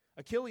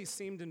 Achilles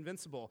seemed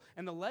invincible,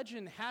 and the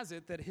legend has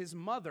it that his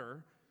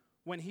mother,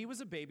 when he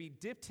was a baby,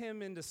 dipped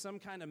him into some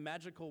kind of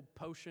magical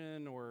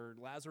potion or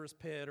Lazarus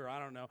pit or I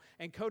don't know,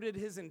 and coated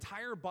his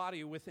entire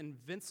body with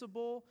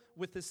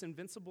this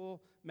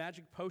invincible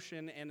magic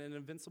potion and an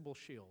invincible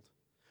shield.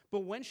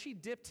 But when she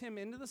dipped him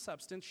into the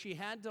substance, she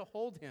had to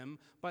hold him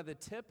by the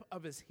tip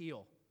of his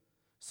heel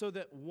so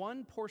that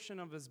one portion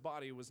of his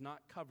body was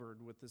not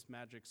covered with this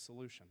magic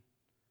solution.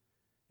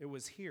 It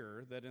was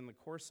here that in the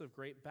course of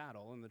great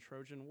battle in the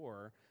Trojan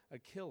War,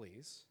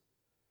 Achilles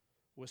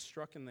was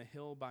struck in the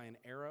heel by an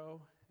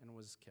arrow and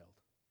was killed.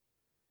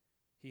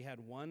 He had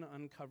one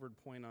uncovered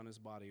point on his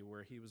body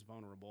where he was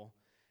vulnerable,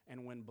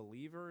 and when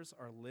believers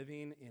are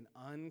living in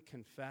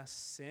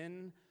unconfessed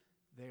sin,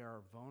 they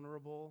are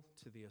vulnerable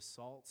to the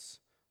assaults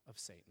of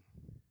Satan.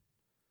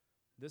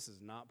 This is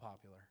not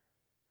popular,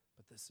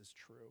 but this is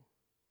true.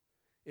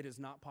 It is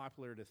not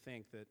popular to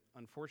think that,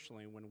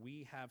 unfortunately, when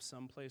we have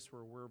some place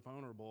where we're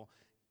vulnerable,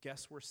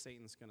 guess where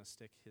Satan's going to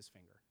stick his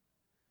finger?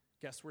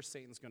 Guess where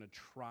Satan's going to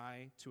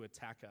try to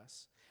attack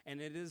us?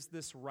 And it is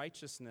this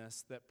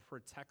righteousness that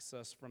protects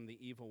us from the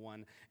evil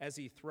one. As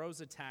he throws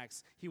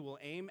attacks, he will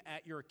aim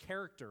at your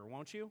character,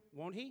 won't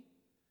he?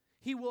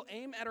 He will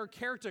aim at our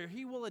character.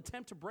 He will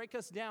attempt to break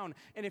us down.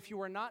 And if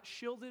you are not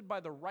shielded by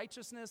the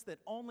righteousness that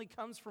only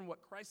comes from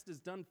what Christ has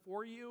done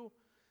for you,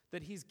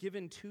 that he's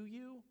given to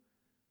you,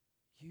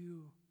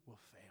 you will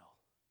fail.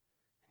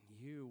 And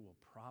you will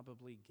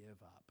probably give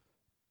up.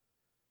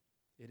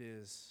 It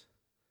is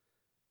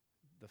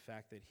the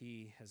fact that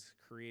he has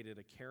created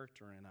a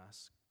character in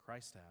us,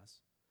 Christ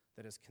has,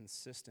 that is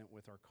consistent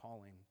with our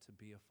calling to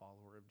be a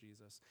follower of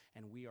Jesus.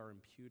 And we are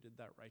imputed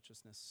that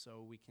righteousness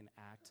so we can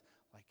act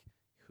like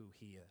who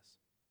he is.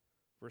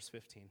 Verse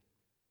 15.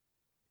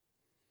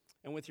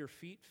 And with your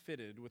feet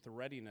fitted with the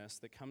readiness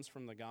that comes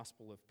from the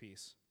gospel of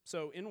peace.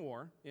 So in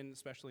war,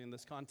 especially in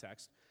this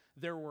context,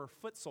 there were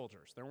foot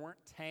soldiers. There weren't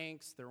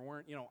tanks. There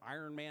weren't,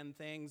 Iron Man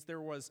things.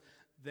 There was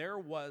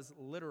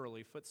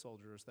literally foot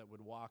soldiers that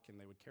would walk and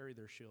they would carry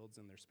their shields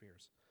and their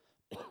spears.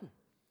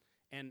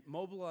 And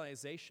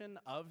mobilization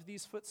of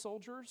these foot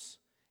soldiers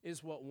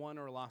is what won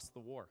or lost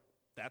the war.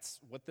 That's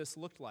what this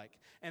looked like.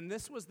 And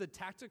this was the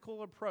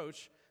tactical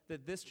approach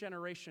that this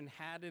generation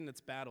had in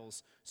its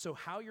battles. So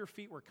how your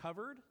feet were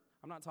covered,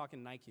 I'm not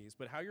talking Nikes,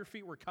 but how your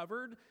feet were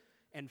covered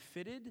and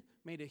fitted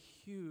made a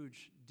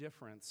huge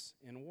difference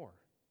in war.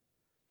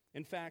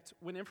 In fact,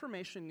 when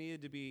information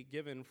needed to be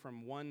given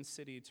from one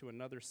city to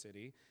another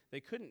city, they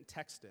couldn't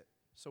text it.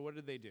 So what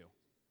did they do?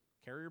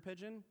 Carrier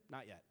pigeon?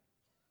 Not yet.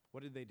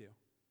 What did they do?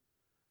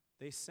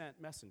 They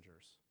sent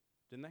messengers,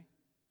 didn't they?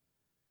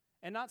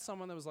 And not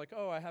someone that was like,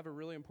 oh, I have a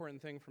really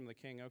important thing from the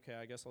king. Okay,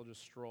 I guess I'll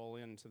just stroll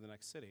into the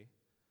next city.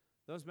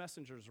 Those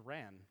messengers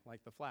ran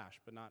like the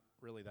Flash, but not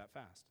really that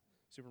fast.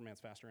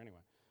 Superman's faster anyway.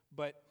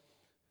 But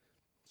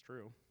it's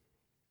true.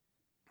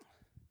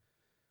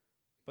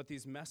 But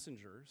these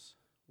messengers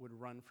would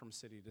run from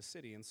city to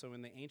city. And so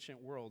in the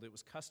ancient world, it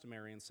was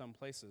customary in some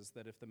places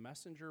that if the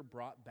messenger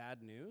brought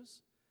bad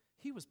news,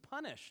 he was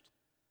punished.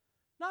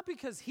 Not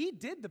because he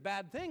did the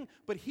bad thing,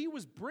 but he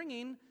was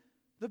bringing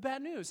the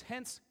bad news.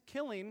 Hence,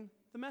 killing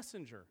the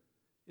messenger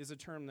is a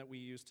term that we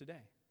use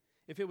today.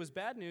 If it was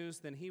bad news,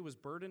 then he was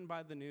burdened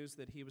by the news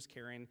that he was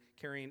carrying,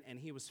 and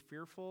he was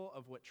fearful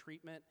of what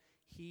treatment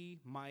he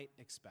might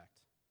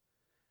expect.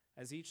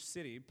 As each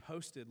city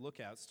posted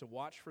lookouts to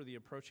watch for the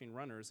approaching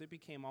runners, it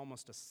became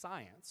almost a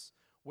science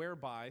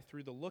whereby,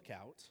 through the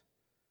lookout,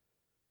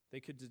 they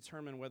could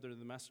determine whether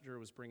the messenger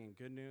was bringing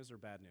good news or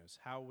bad news.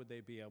 How would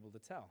they be able to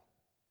tell?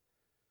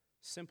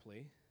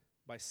 Simply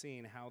by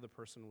seeing how the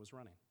person was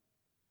running.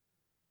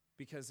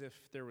 Because if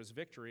there was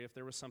victory, if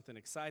there was something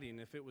exciting,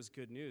 if it was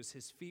good news,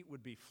 his feet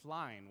would be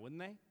flying, wouldn't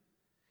they?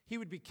 He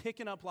would be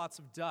kicking up lots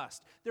of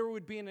dust. There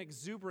would be an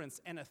exuberance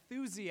and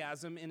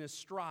enthusiasm in his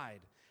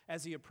stride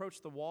as he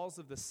approached the walls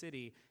of the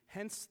city,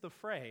 hence the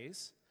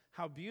phrase,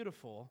 "How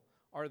beautiful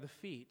are the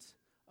feet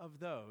of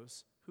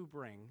those who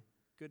bring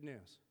good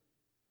news."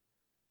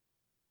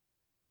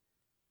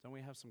 Don't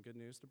we have some good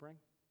news to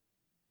bring?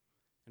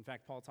 In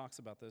fact, Paul talks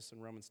about this in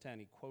Romans 10.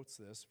 He quotes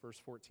this, verse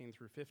 14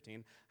 through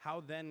 15.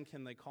 How then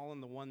can they call on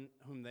the one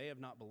whom they have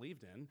not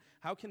believed in?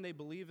 How can they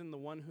believe in the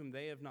one whom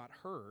they have not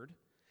heard?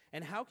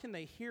 And how can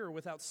they hear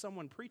without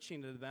someone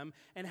preaching to them?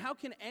 And how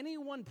can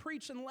anyone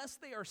preach unless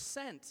they are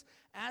sent?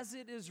 As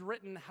it is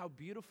written, how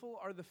beautiful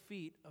are the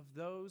feet of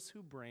those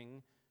who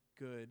bring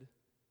good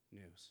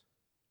news.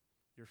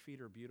 Your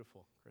feet are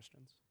beautiful,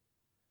 Christians,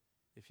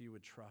 if you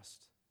would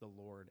trust the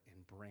Lord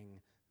and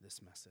bring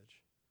this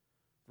message.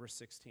 Verse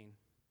 16.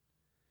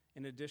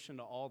 In addition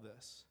to all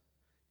this,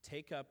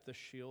 take up the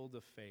shield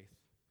of faith,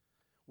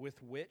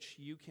 with which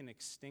you can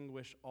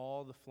extinguish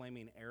all the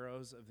flaming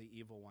arrows of the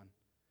evil one.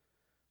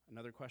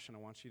 Another question I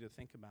want you to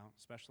think about,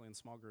 especially in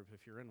small group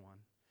if you're in one.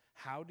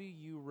 How do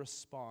you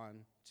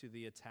respond to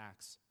the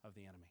attacks of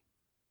the enemy?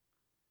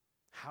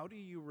 How do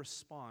you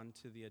respond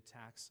to the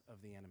attacks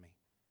of the enemy?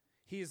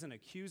 He is an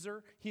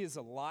accuser. He is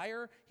a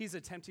liar. He's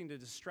attempting to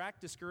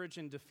distract, discourage,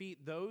 and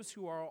defeat those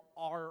who are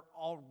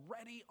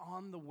already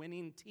on the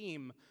winning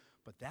team.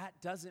 But that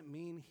doesn't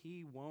mean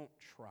he won't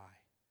try.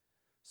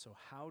 So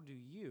how do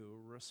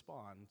you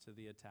respond to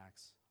the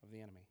attacks of the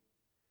enemy?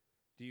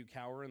 Do you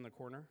cower in the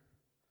corner?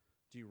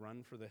 Do you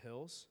run for the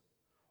hills?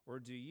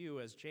 Or do you,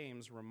 as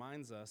James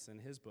reminds us in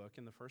his book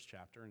in the first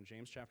chapter, in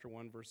James chapter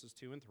 1, verses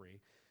 2 and 3,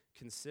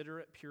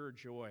 consider it pure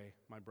joy,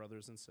 my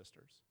brothers and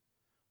sisters,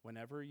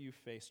 whenever you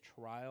face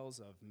trials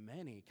of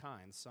many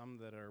kinds, some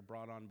that are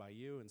brought on by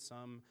you and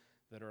some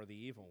that are the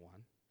evil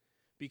one,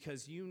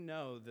 because you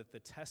know that the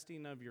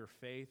testing of your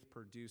faith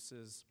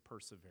produces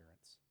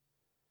perseverance.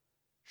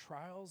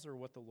 Trials are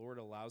what the Lord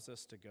allows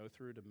us to go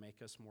through to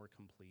make us more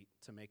complete,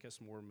 to make us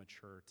more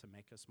mature, to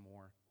make us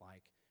more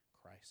like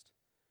Christ.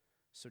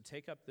 So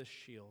take up this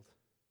shield.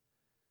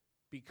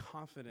 Be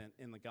confident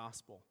in the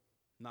gospel,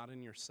 not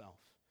in yourself,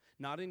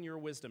 not in your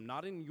wisdom,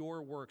 not in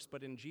your works,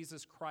 but in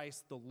Jesus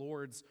Christ, the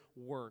Lord's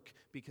work,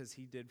 because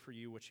he did for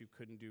you what you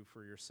couldn't do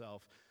for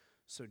yourself.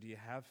 So do you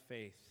have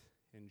faith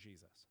in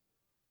Jesus?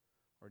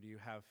 Or do you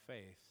have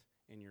faith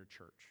in your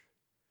church?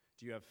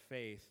 Do you have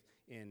faith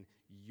in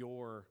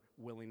your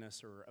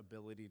willingness or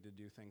ability to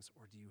do things?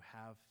 Or do you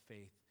have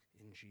faith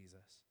in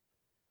Jesus?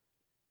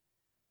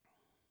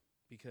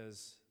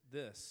 Because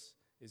this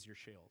is your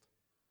shield.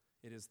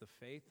 It is the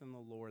faith in the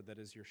Lord that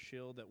is your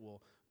shield that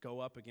will go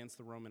up against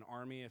the Roman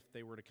army if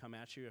they were to come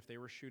at you, if they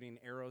were shooting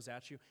arrows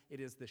at you. It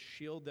is the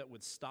shield that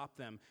would stop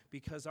them,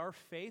 because our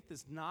faith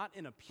is not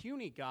in a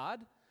puny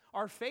God.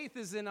 Our faith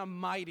is in a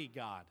mighty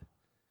God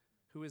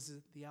who is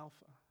the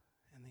Alpha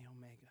and the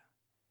Omega.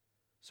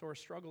 So our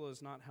struggle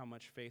is not how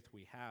much faith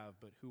we have,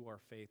 but who our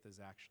faith is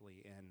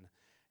actually in.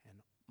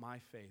 And my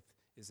faith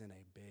is in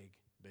a big,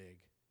 big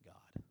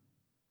God.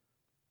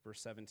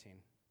 Verse 17.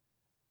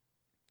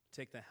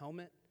 Take the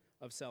helmet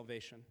of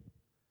salvation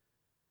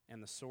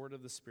and the sword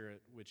of the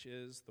Spirit, which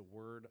is the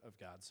word of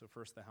God. So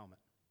first, the helmet.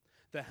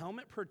 The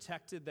helmet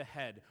protected the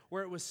head,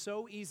 where it was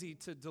so easy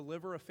to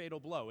deliver a fatal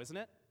blow, isn't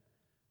it?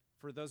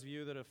 For those of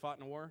you that have fought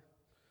in a war.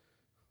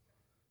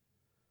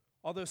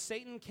 Although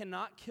Satan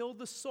cannot kill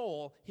the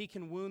soul, he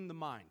can wound the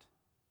mind.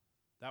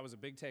 That was a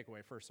big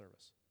takeaway first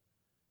service.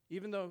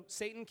 Even though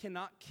Satan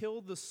cannot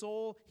kill the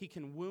soul, he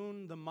can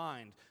wound the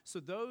mind. So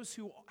those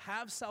who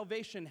have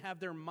salvation have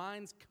their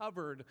minds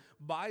covered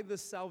by the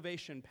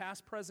salvation,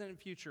 past, present, and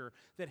future,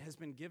 that has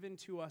been given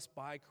to us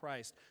by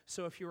Christ.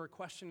 So if you are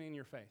questioning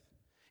your faith,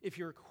 if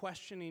you're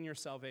questioning your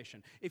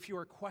salvation, if you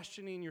are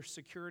questioning your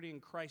security in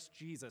Christ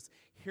Jesus,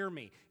 hear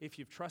me. If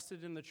you've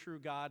trusted in the true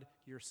God,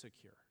 you're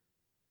secure.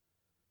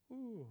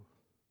 Ooh.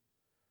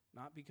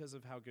 Not because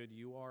of how good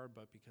you are,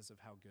 but because of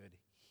how good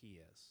he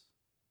is.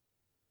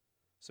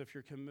 So if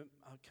you're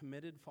a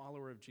committed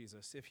follower of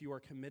Jesus, if you are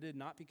committed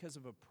not because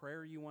of a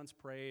prayer you once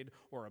prayed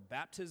or a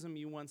baptism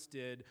you once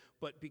did,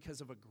 but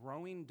because of a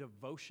growing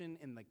devotion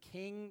in the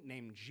King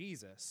named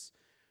Jesus,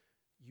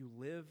 you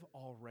live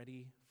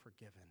already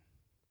forgiven.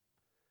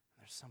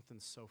 There's something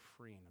so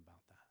freeing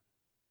about that.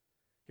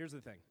 Here's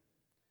the thing.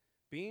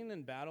 Being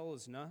in battle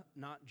is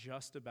not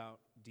just about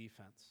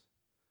defense,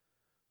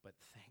 but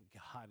thank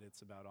God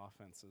it's about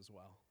offense as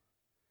well.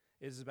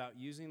 It is about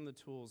using the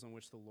tools in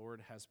which the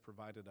Lord has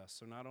provided us.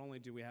 So not only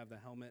do we have the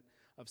helmet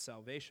of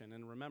salvation,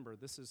 and remember,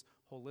 this is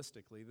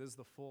holistically, this is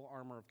the full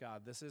armor of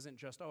God. This isn't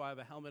just, I have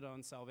a helmet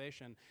on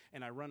salvation,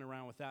 and I run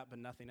around with that, but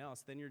nothing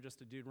else. Then you're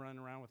just a dude running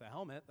around with a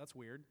helmet. That's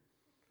weird.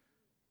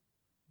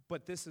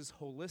 But this is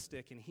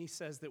holistic, and he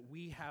says that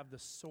we have the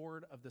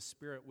sword of the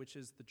Spirit, which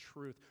is the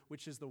truth,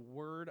 which is the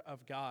word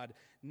of God.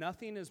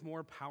 Nothing is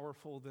more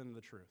powerful than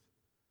the truth.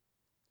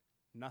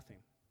 Nothing.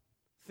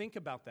 Think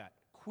about that.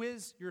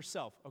 Quiz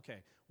yourself. Okay,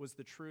 was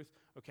the truth?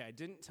 Okay, I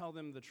didn't tell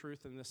them the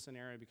truth in this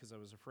scenario because I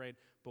was afraid,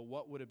 but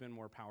what would have been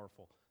more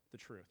powerful? The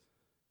truth.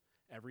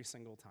 Every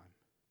single time.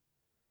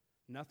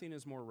 Nothing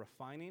is more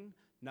refining,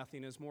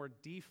 nothing is more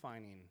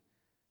defining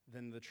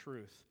than the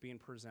truth being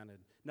presented.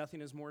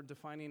 Nothing is more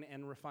defining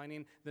and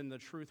refining than the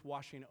truth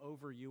washing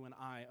over you and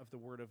I of the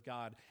Word of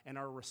God and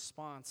our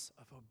response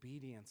of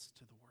obedience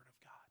to the Word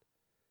of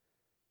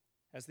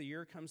God. As the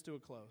year comes to a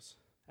close,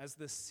 as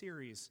this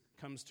series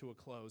comes to a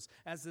close,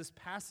 as this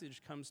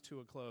passage comes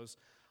to a close,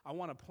 I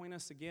want to point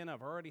us again,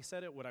 I've already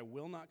said it, what I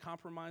will not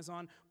compromise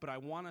on, but I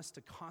want us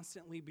to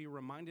constantly be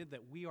reminded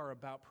that we are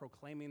about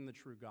proclaiming the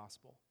true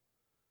gospel.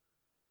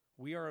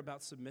 We are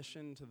about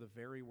submission to the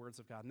very words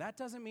of God. And that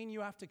doesn't mean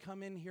you have to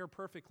come in here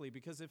perfectly,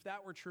 because if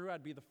that were true,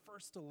 I'd be the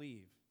first to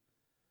leave.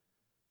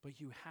 But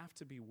you have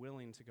to be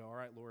willing to go, all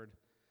right, Lord,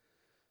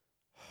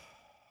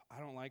 I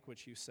don't like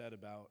what you said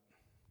about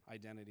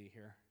identity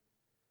here,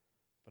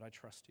 but I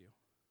trust you.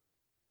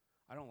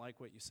 I don't like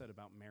what you said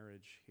about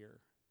marriage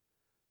here,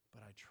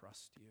 but I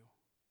trust you.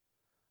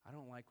 I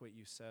don't like what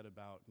you said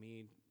about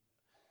me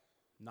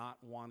not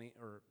wanting,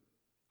 or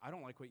I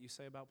don't like what you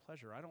say about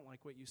pleasure. I don't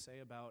like what you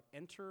say about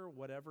enter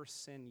whatever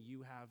sin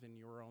you have in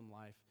your own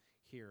life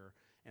here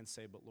and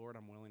say, but Lord,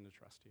 I'm willing to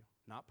trust you.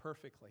 Not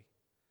perfectly,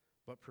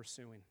 but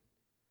pursuing.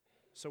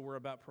 So we're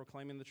about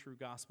proclaiming the true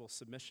gospel,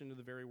 submission to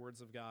the very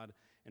words of God,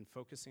 and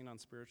focusing on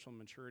spiritual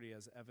maturity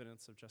as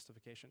evidence of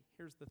justification.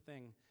 Here's the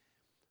thing.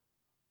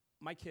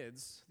 My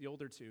kids, the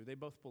older two, they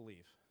both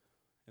believe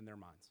in their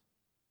minds.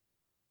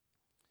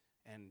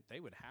 And they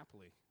would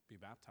happily be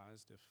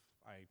baptized if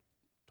I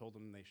told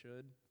them they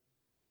should.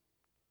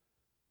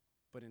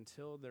 But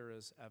until there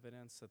is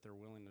evidence that they're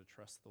willing to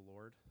trust the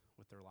Lord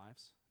with their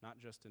lives, not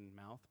just in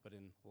mouth, but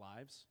in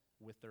lives,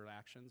 with their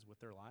actions, with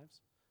their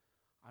lives,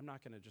 I'm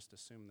not going to just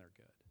assume they're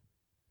good.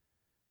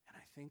 And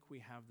I think we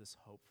have this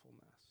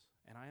hopefulness.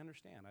 And I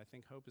understand. I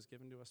think hope is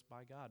given to us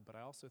by God. But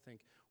I also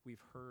think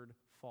we've heard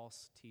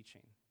false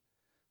teaching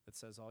that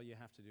says all you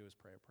have to do is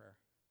pray a prayer.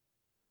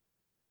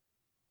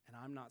 And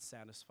I'm not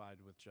satisfied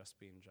with just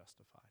being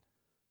justified.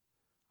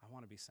 I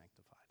want to be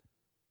sanctified.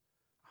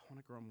 I want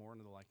to grow more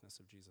into the likeness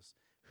of Jesus.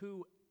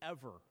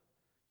 Whoever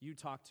you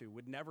talk to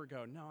would never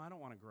go, no, I don't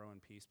want to grow in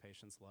peace,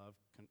 patience, love,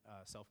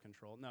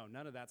 self-control. No,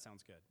 none of that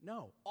sounds good.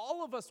 No,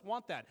 all of us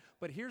want that.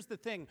 But here's the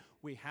thing.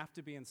 We have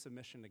to be in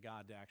submission to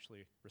God to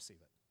actually receive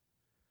it.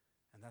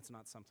 And that's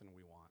not something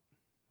we want.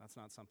 That's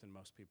not something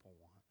most people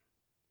want.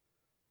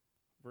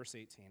 Verse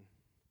 18.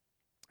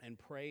 And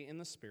pray in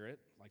the Spirit.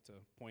 I'd like to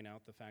point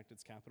out the fact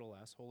it's capital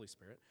S, Holy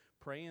Spirit.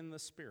 Pray in the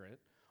Spirit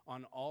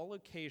on all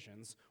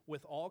occasions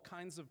with all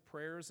kinds of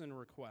prayers and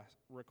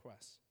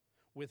requests.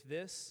 With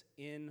this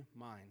in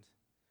mind,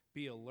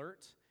 be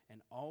alert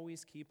and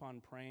always keep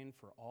on praying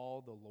for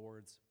all the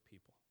Lord's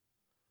people.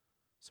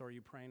 So are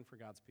you praying for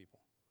God's people?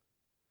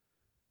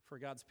 For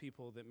God's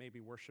people that maybe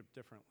worship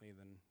differently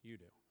than you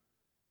do.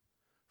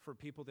 For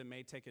people that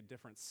may take a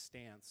different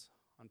stance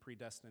on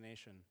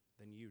predestination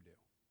than you do.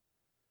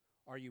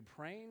 Are you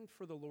praying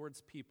for the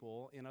Lord's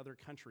people in other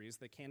countries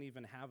that can't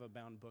even have a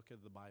bound book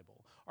of the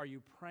Bible? Are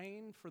you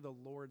praying for the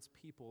Lord's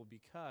people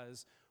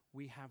because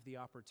we have the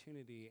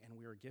opportunity and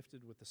we are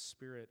gifted with the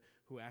Spirit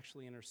who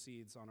actually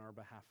intercedes on our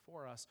behalf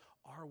for us?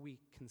 Are we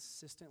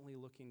consistently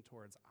looking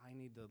towards, I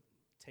need to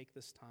take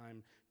this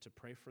time to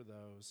pray for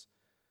those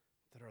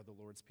that are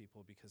the Lord's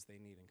people because they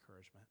need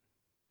encouragement?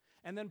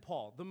 And then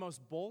Paul, the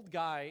most bold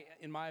guy,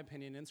 in my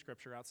opinion, in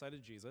Scripture outside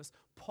of Jesus,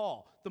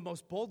 Paul, the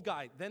most bold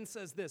guy, then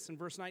says this in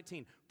verse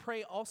 19,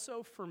 pray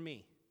also for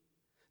me,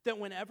 that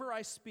whenever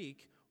I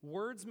speak,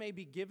 words may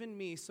be given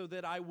me so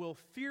that I will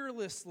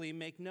fearlessly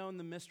make known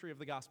the mystery of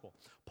the gospel.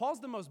 Paul's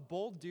the most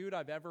bold dude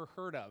I've ever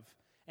heard of,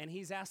 and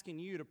he's asking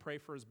you to pray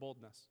for his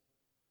boldness.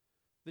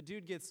 The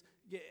dude gets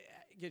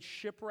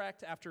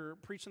shipwrecked after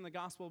preaching the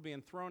gospel,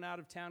 being thrown out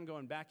of town,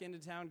 going back into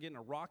town, getting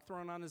a rock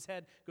thrown on his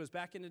head, goes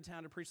back into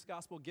town to preach the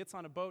gospel, gets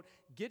on a boat,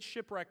 gets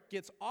shipwrecked,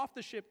 gets off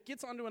the ship,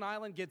 gets onto an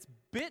island, gets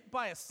bit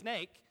by a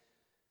snake,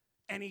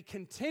 and he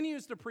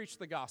continues to preach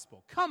the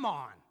gospel. Come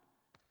on.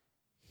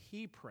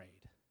 He prayed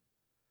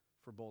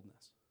for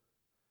boldness.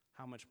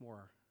 How much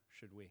more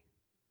should we?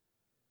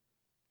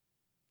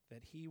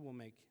 That he will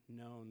make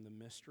known the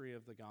mystery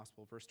of the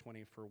gospel, verse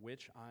 20, for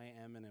which I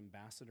am an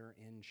ambassador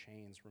in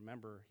chains.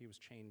 Remember, he was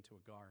chained to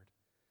a guard.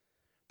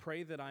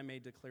 Pray that I may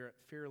declare it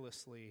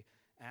fearlessly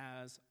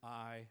as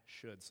I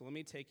should. So let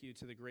me take you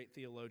to the great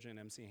theologian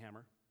MC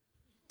Hammer.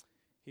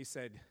 He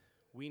said,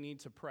 we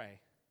need to pray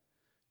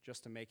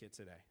just to make it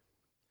today.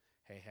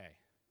 Hey, hey.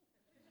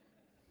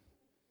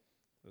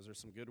 Those are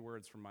some good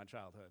words from my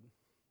childhood.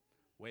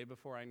 Way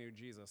before I knew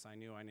Jesus, I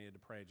knew I needed to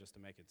pray just to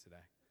make it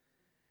today.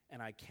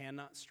 And I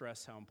cannot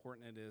stress how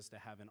important it is to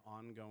have an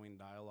ongoing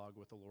dialogue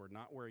with the Lord,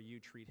 not where you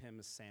treat him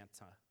as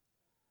Santa,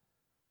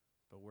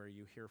 but where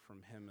you hear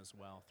from him as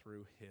well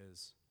through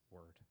his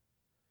word.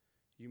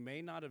 You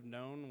may not have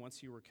known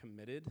once you were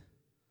committed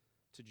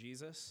to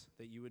Jesus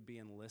that you would be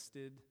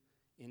enlisted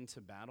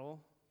into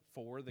battle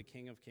for the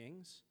King of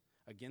Kings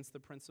against the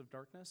Prince of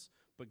Darkness,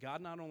 but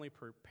God not only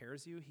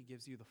prepares you, he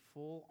gives you the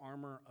full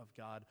armor of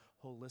God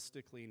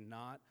holistically,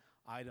 not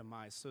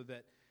itemized, so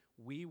that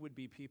we would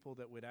be people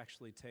that would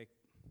actually take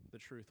the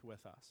truth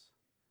with us,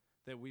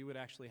 that we would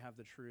actually have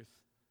the truth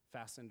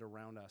fastened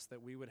around us,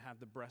 that we would have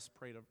the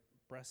breastplate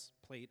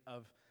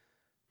of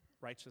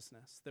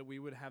righteousness, that we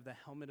would have the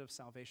helmet of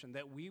salvation,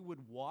 that we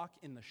would walk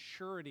in the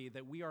surety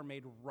that we are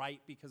made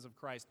right because of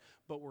Christ,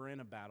 but we're in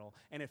a battle.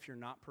 And if you're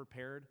not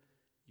prepared,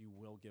 you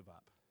will give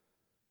up.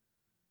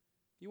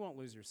 You won't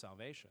lose your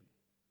salvation,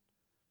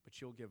 but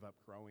you'll give up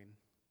growing,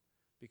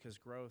 because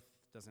growth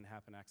doesn't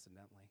happen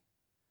accidentally.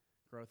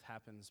 Growth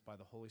happens by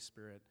the Holy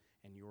Spirit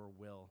and your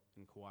will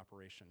in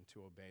cooperation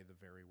to obey the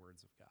very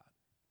words of God.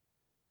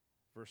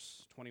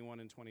 Verse 21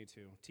 and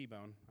 22,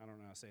 T-Bone, I don't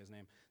know how to say his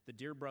name. The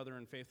dear brother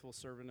and faithful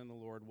servant in the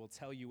Lord will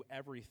tell you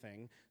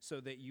everything so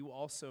that you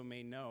also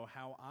may know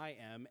how I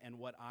am and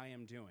what I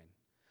am doing.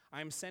 I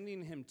am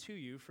sending him to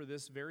you for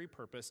this very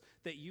purpose,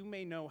 that you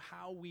may know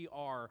how we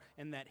are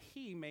and that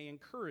he may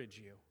encourage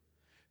you.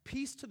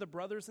 Peace to the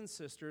brothers and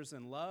sisters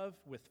and love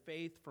with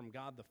faith from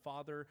God the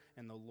Father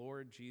and the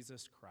Lord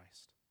Jesus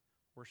Christ.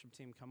 Worship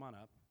team, come on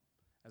up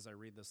as I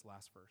read this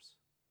last verse.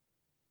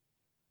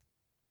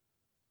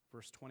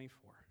 Verse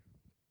 24.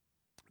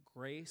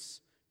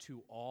 Grace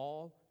to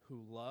all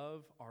who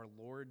love our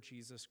Lord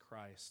Jesus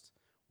Christ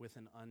with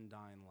an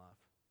undying love.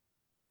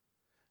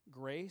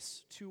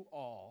 Grace to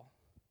all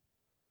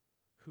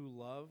who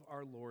love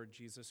our Lord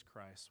Jesus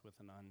Christ with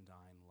an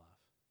undying love.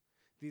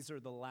 These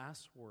are the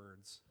last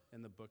words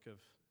in the book of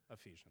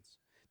Ephesians.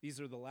 These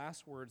are the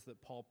last words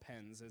that Paul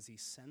pens as he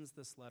sends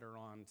this letter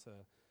on to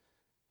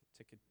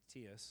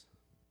Tychicus.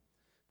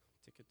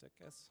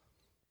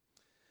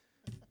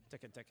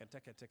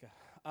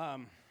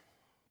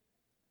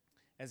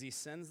 As he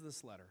sends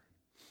this letter,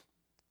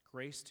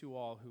 grace to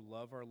all who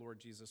love our Lord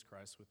Jesus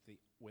Christ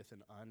with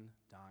an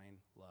undying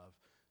love.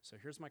 So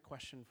here's my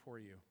question for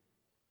you.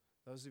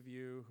 Those of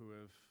you who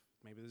have,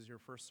 maybe this is your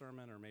first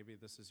sermon or maybe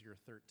this is your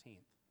 13th,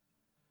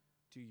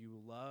 do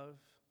you love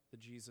the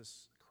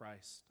Jesus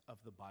Christ of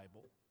the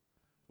Bible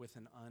with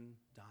an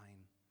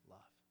undying love?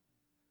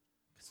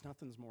 Because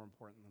nothing's more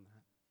important than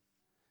that.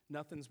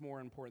 Nothing's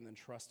more important than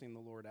trusting the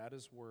Lord at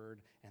his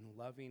word and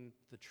loving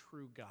the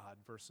true God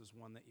versus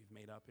one that you've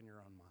made up in your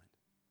own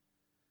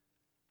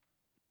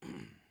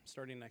mind.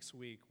 Starting next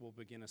week, we'll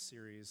begin a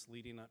series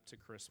leading up to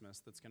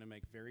Christmas that's going to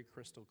make very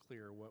crystal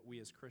clear what we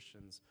as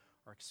Christians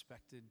are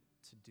expected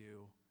to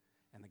do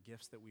and the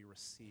gifts that we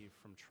receive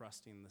from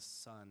trusting the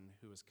Son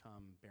who has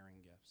come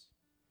bearing gifts.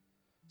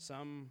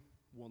 Some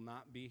will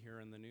not be here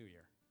in the new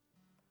year.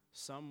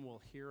 Some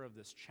will hear of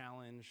this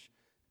challenge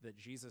that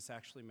Jesus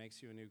actually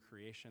makes you a new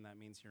creation. That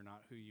means you're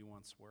not who you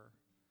once were.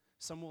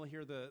 Some will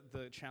hear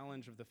the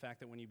challenge of the fact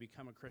that when you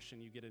become a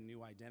Christian, you get a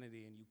new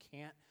identity and you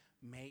can't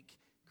make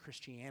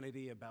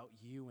Christianity about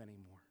you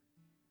anymore.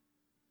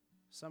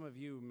 Some of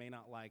you may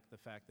not like the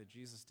fact that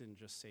Jesus didn't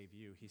just save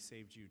you, he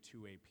saved you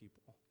to a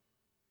people.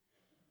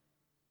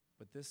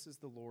 But this is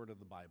the Lord of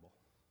the Bible.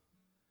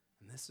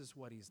 And this is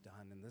what he's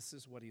done, and this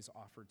is what he's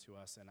offered to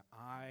us, and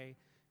I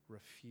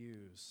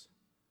refuse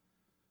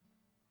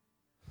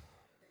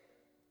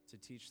to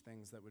teach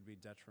things that would be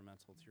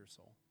detrimental to your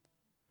soul.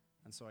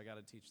 And so I got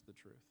to teach the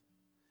truth.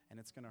 And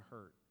it's going to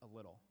hurt a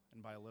little,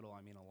 and by a little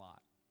I mean a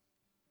lot.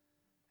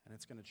 And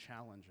it's going to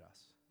challenge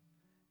us.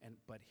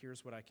 But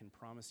here's what I can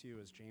promise you,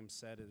 as James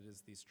said, it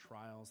is these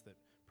trials that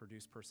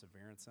produce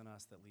perseverance in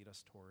us that lead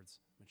us towards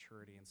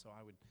maturity. And so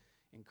I would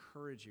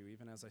encourage you,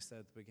 even as I said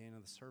at the beginning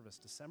of the service,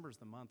 December's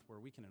the month where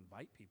we can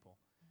invite people,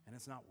 and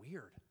it's not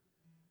weird.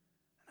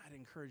 And I'd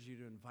encourage you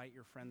to invite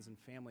your friends and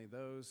family,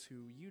 those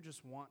who you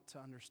just want to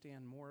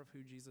understand more of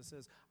who Jesus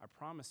is. I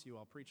promise you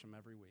I'll preach them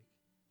every week.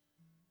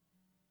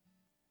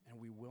 And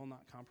we will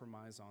not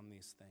compromise on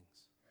these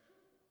things.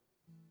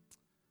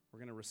 We're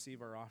going to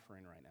receive our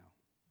offering right now.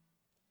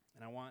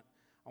 And I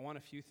want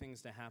a few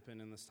things to happen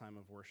in this time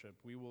of worship.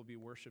 We will be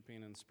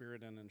worshiping in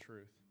spirit and in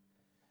truth.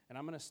 And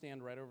I'm going to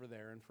stand right over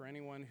there. And for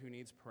anyone who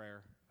needs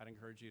prayer, I'd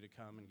encourage you to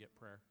come and get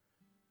prayer.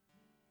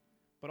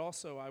 But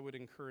also, I would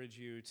encourage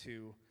you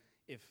to,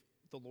 if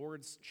the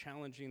Lord's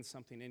challenging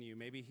something in you,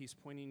 maybe he's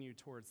pointing you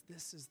towards,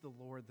 this is the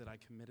Lord that I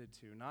committed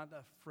to, not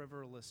a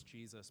frivolous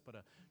Jesus, but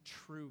a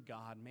true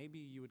God. Maybe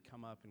you would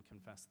come up and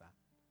confess that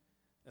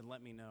and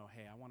let me know,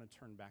 hey, I want to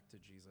turn back to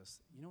Jesus.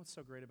 You know what's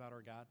so great about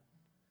our God?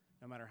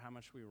 No matter how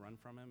much we run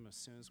from him, as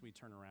soon as we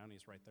turn around,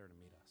 he's right there to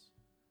meet us.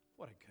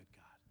 What a good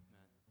God.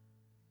 Amen.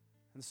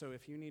 And so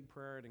if you need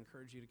prayer, I'd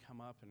encourage you to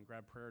come up and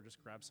grab prayer.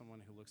 Just grab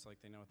someone who looks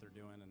like they know what they're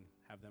doing and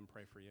have them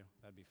pray for you.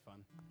 That'd be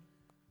fun.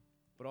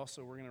 But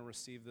also, we're going to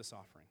receive this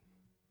offering.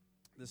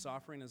 This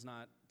offering is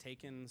not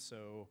taken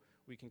so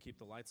we can keep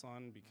the lights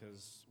on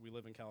because we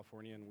live in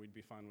California and we'd be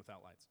fine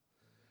without lights.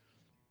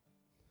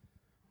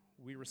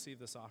 We receive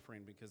this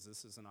offering because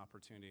this is an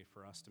opportunity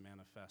for us to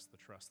manifest the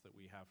trust that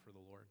we have for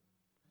the Lord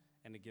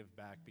and to give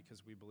back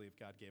because we believe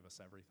God gave us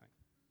everything.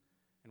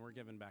 And we're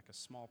giving back a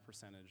small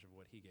percentage of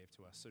what he gave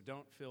to us. So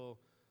don't feel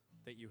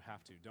that you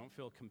have to. Don't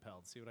feel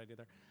compelled. See what I did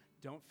there?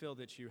 Don't feel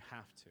that you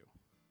have to.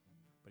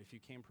 But if you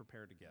came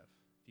prepared to give,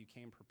 if you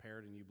came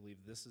prepared and you believe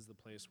this is the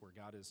place where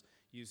God is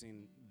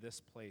using this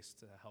place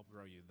to help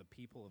grow you, the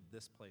people of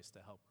this place to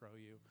help grow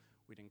you,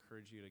 we'd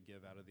encourage you to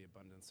give out of the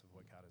abundance of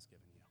what God has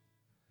given you.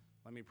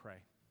 Let me pray,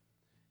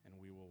 and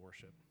we will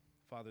worship.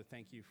 Father,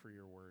 thank you for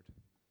your word.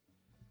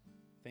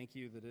 Thank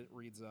you that it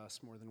reads us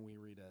more than we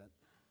read it.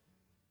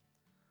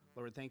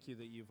 Lord, thank you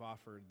that you've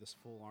offered this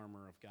full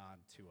armor of God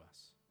to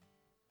us.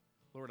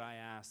 Lord, I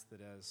ask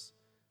that as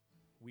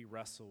we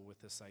wrestle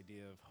with this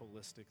idea of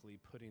holistically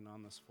putting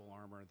on this full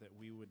armor, that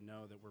we would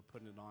know that we're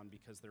putting it on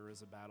because there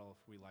is a battle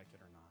if we like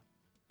it or not.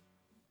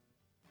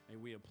 May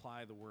we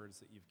apply the words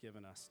that you've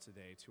given us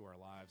today to our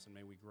lives, and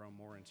may we grow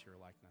more into your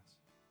likeness.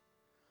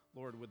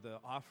 Lord, would the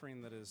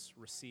offering that is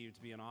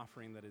received be an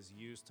offering that is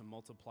used to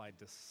multiply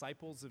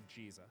disciples of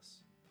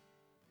Jesus,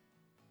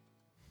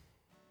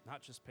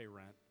 not just pay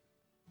rent,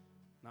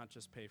 not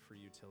just pay for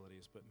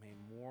utilities, but may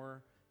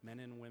more men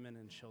and women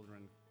and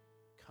children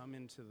come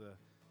into the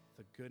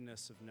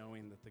goodness of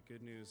knowing that the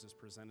good news is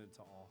presented to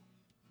all.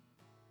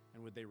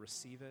 And would they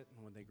receive it,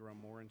 and would they grow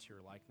more into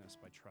your likeness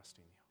by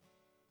trusting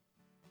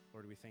you?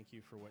 Lord, we thank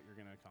you for what you're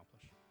going to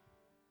accomplish.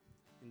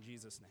 In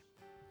Jesus'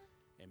 name,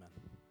 amen.